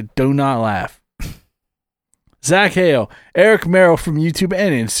Wacked, Do Not Laugh, Zach Hale, Eric Merrill from YouTube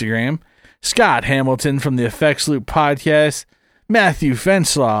and Instagram, Scott Hamilton from the Effects Loop Podcast, Matthew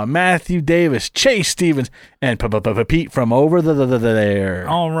Fenslaw, Matthew Davis, Chase Stevens, and Pete from over there.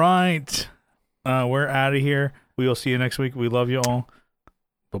 All right. We're out of here. We will see you next week. We love you all.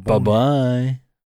 Bye-bye.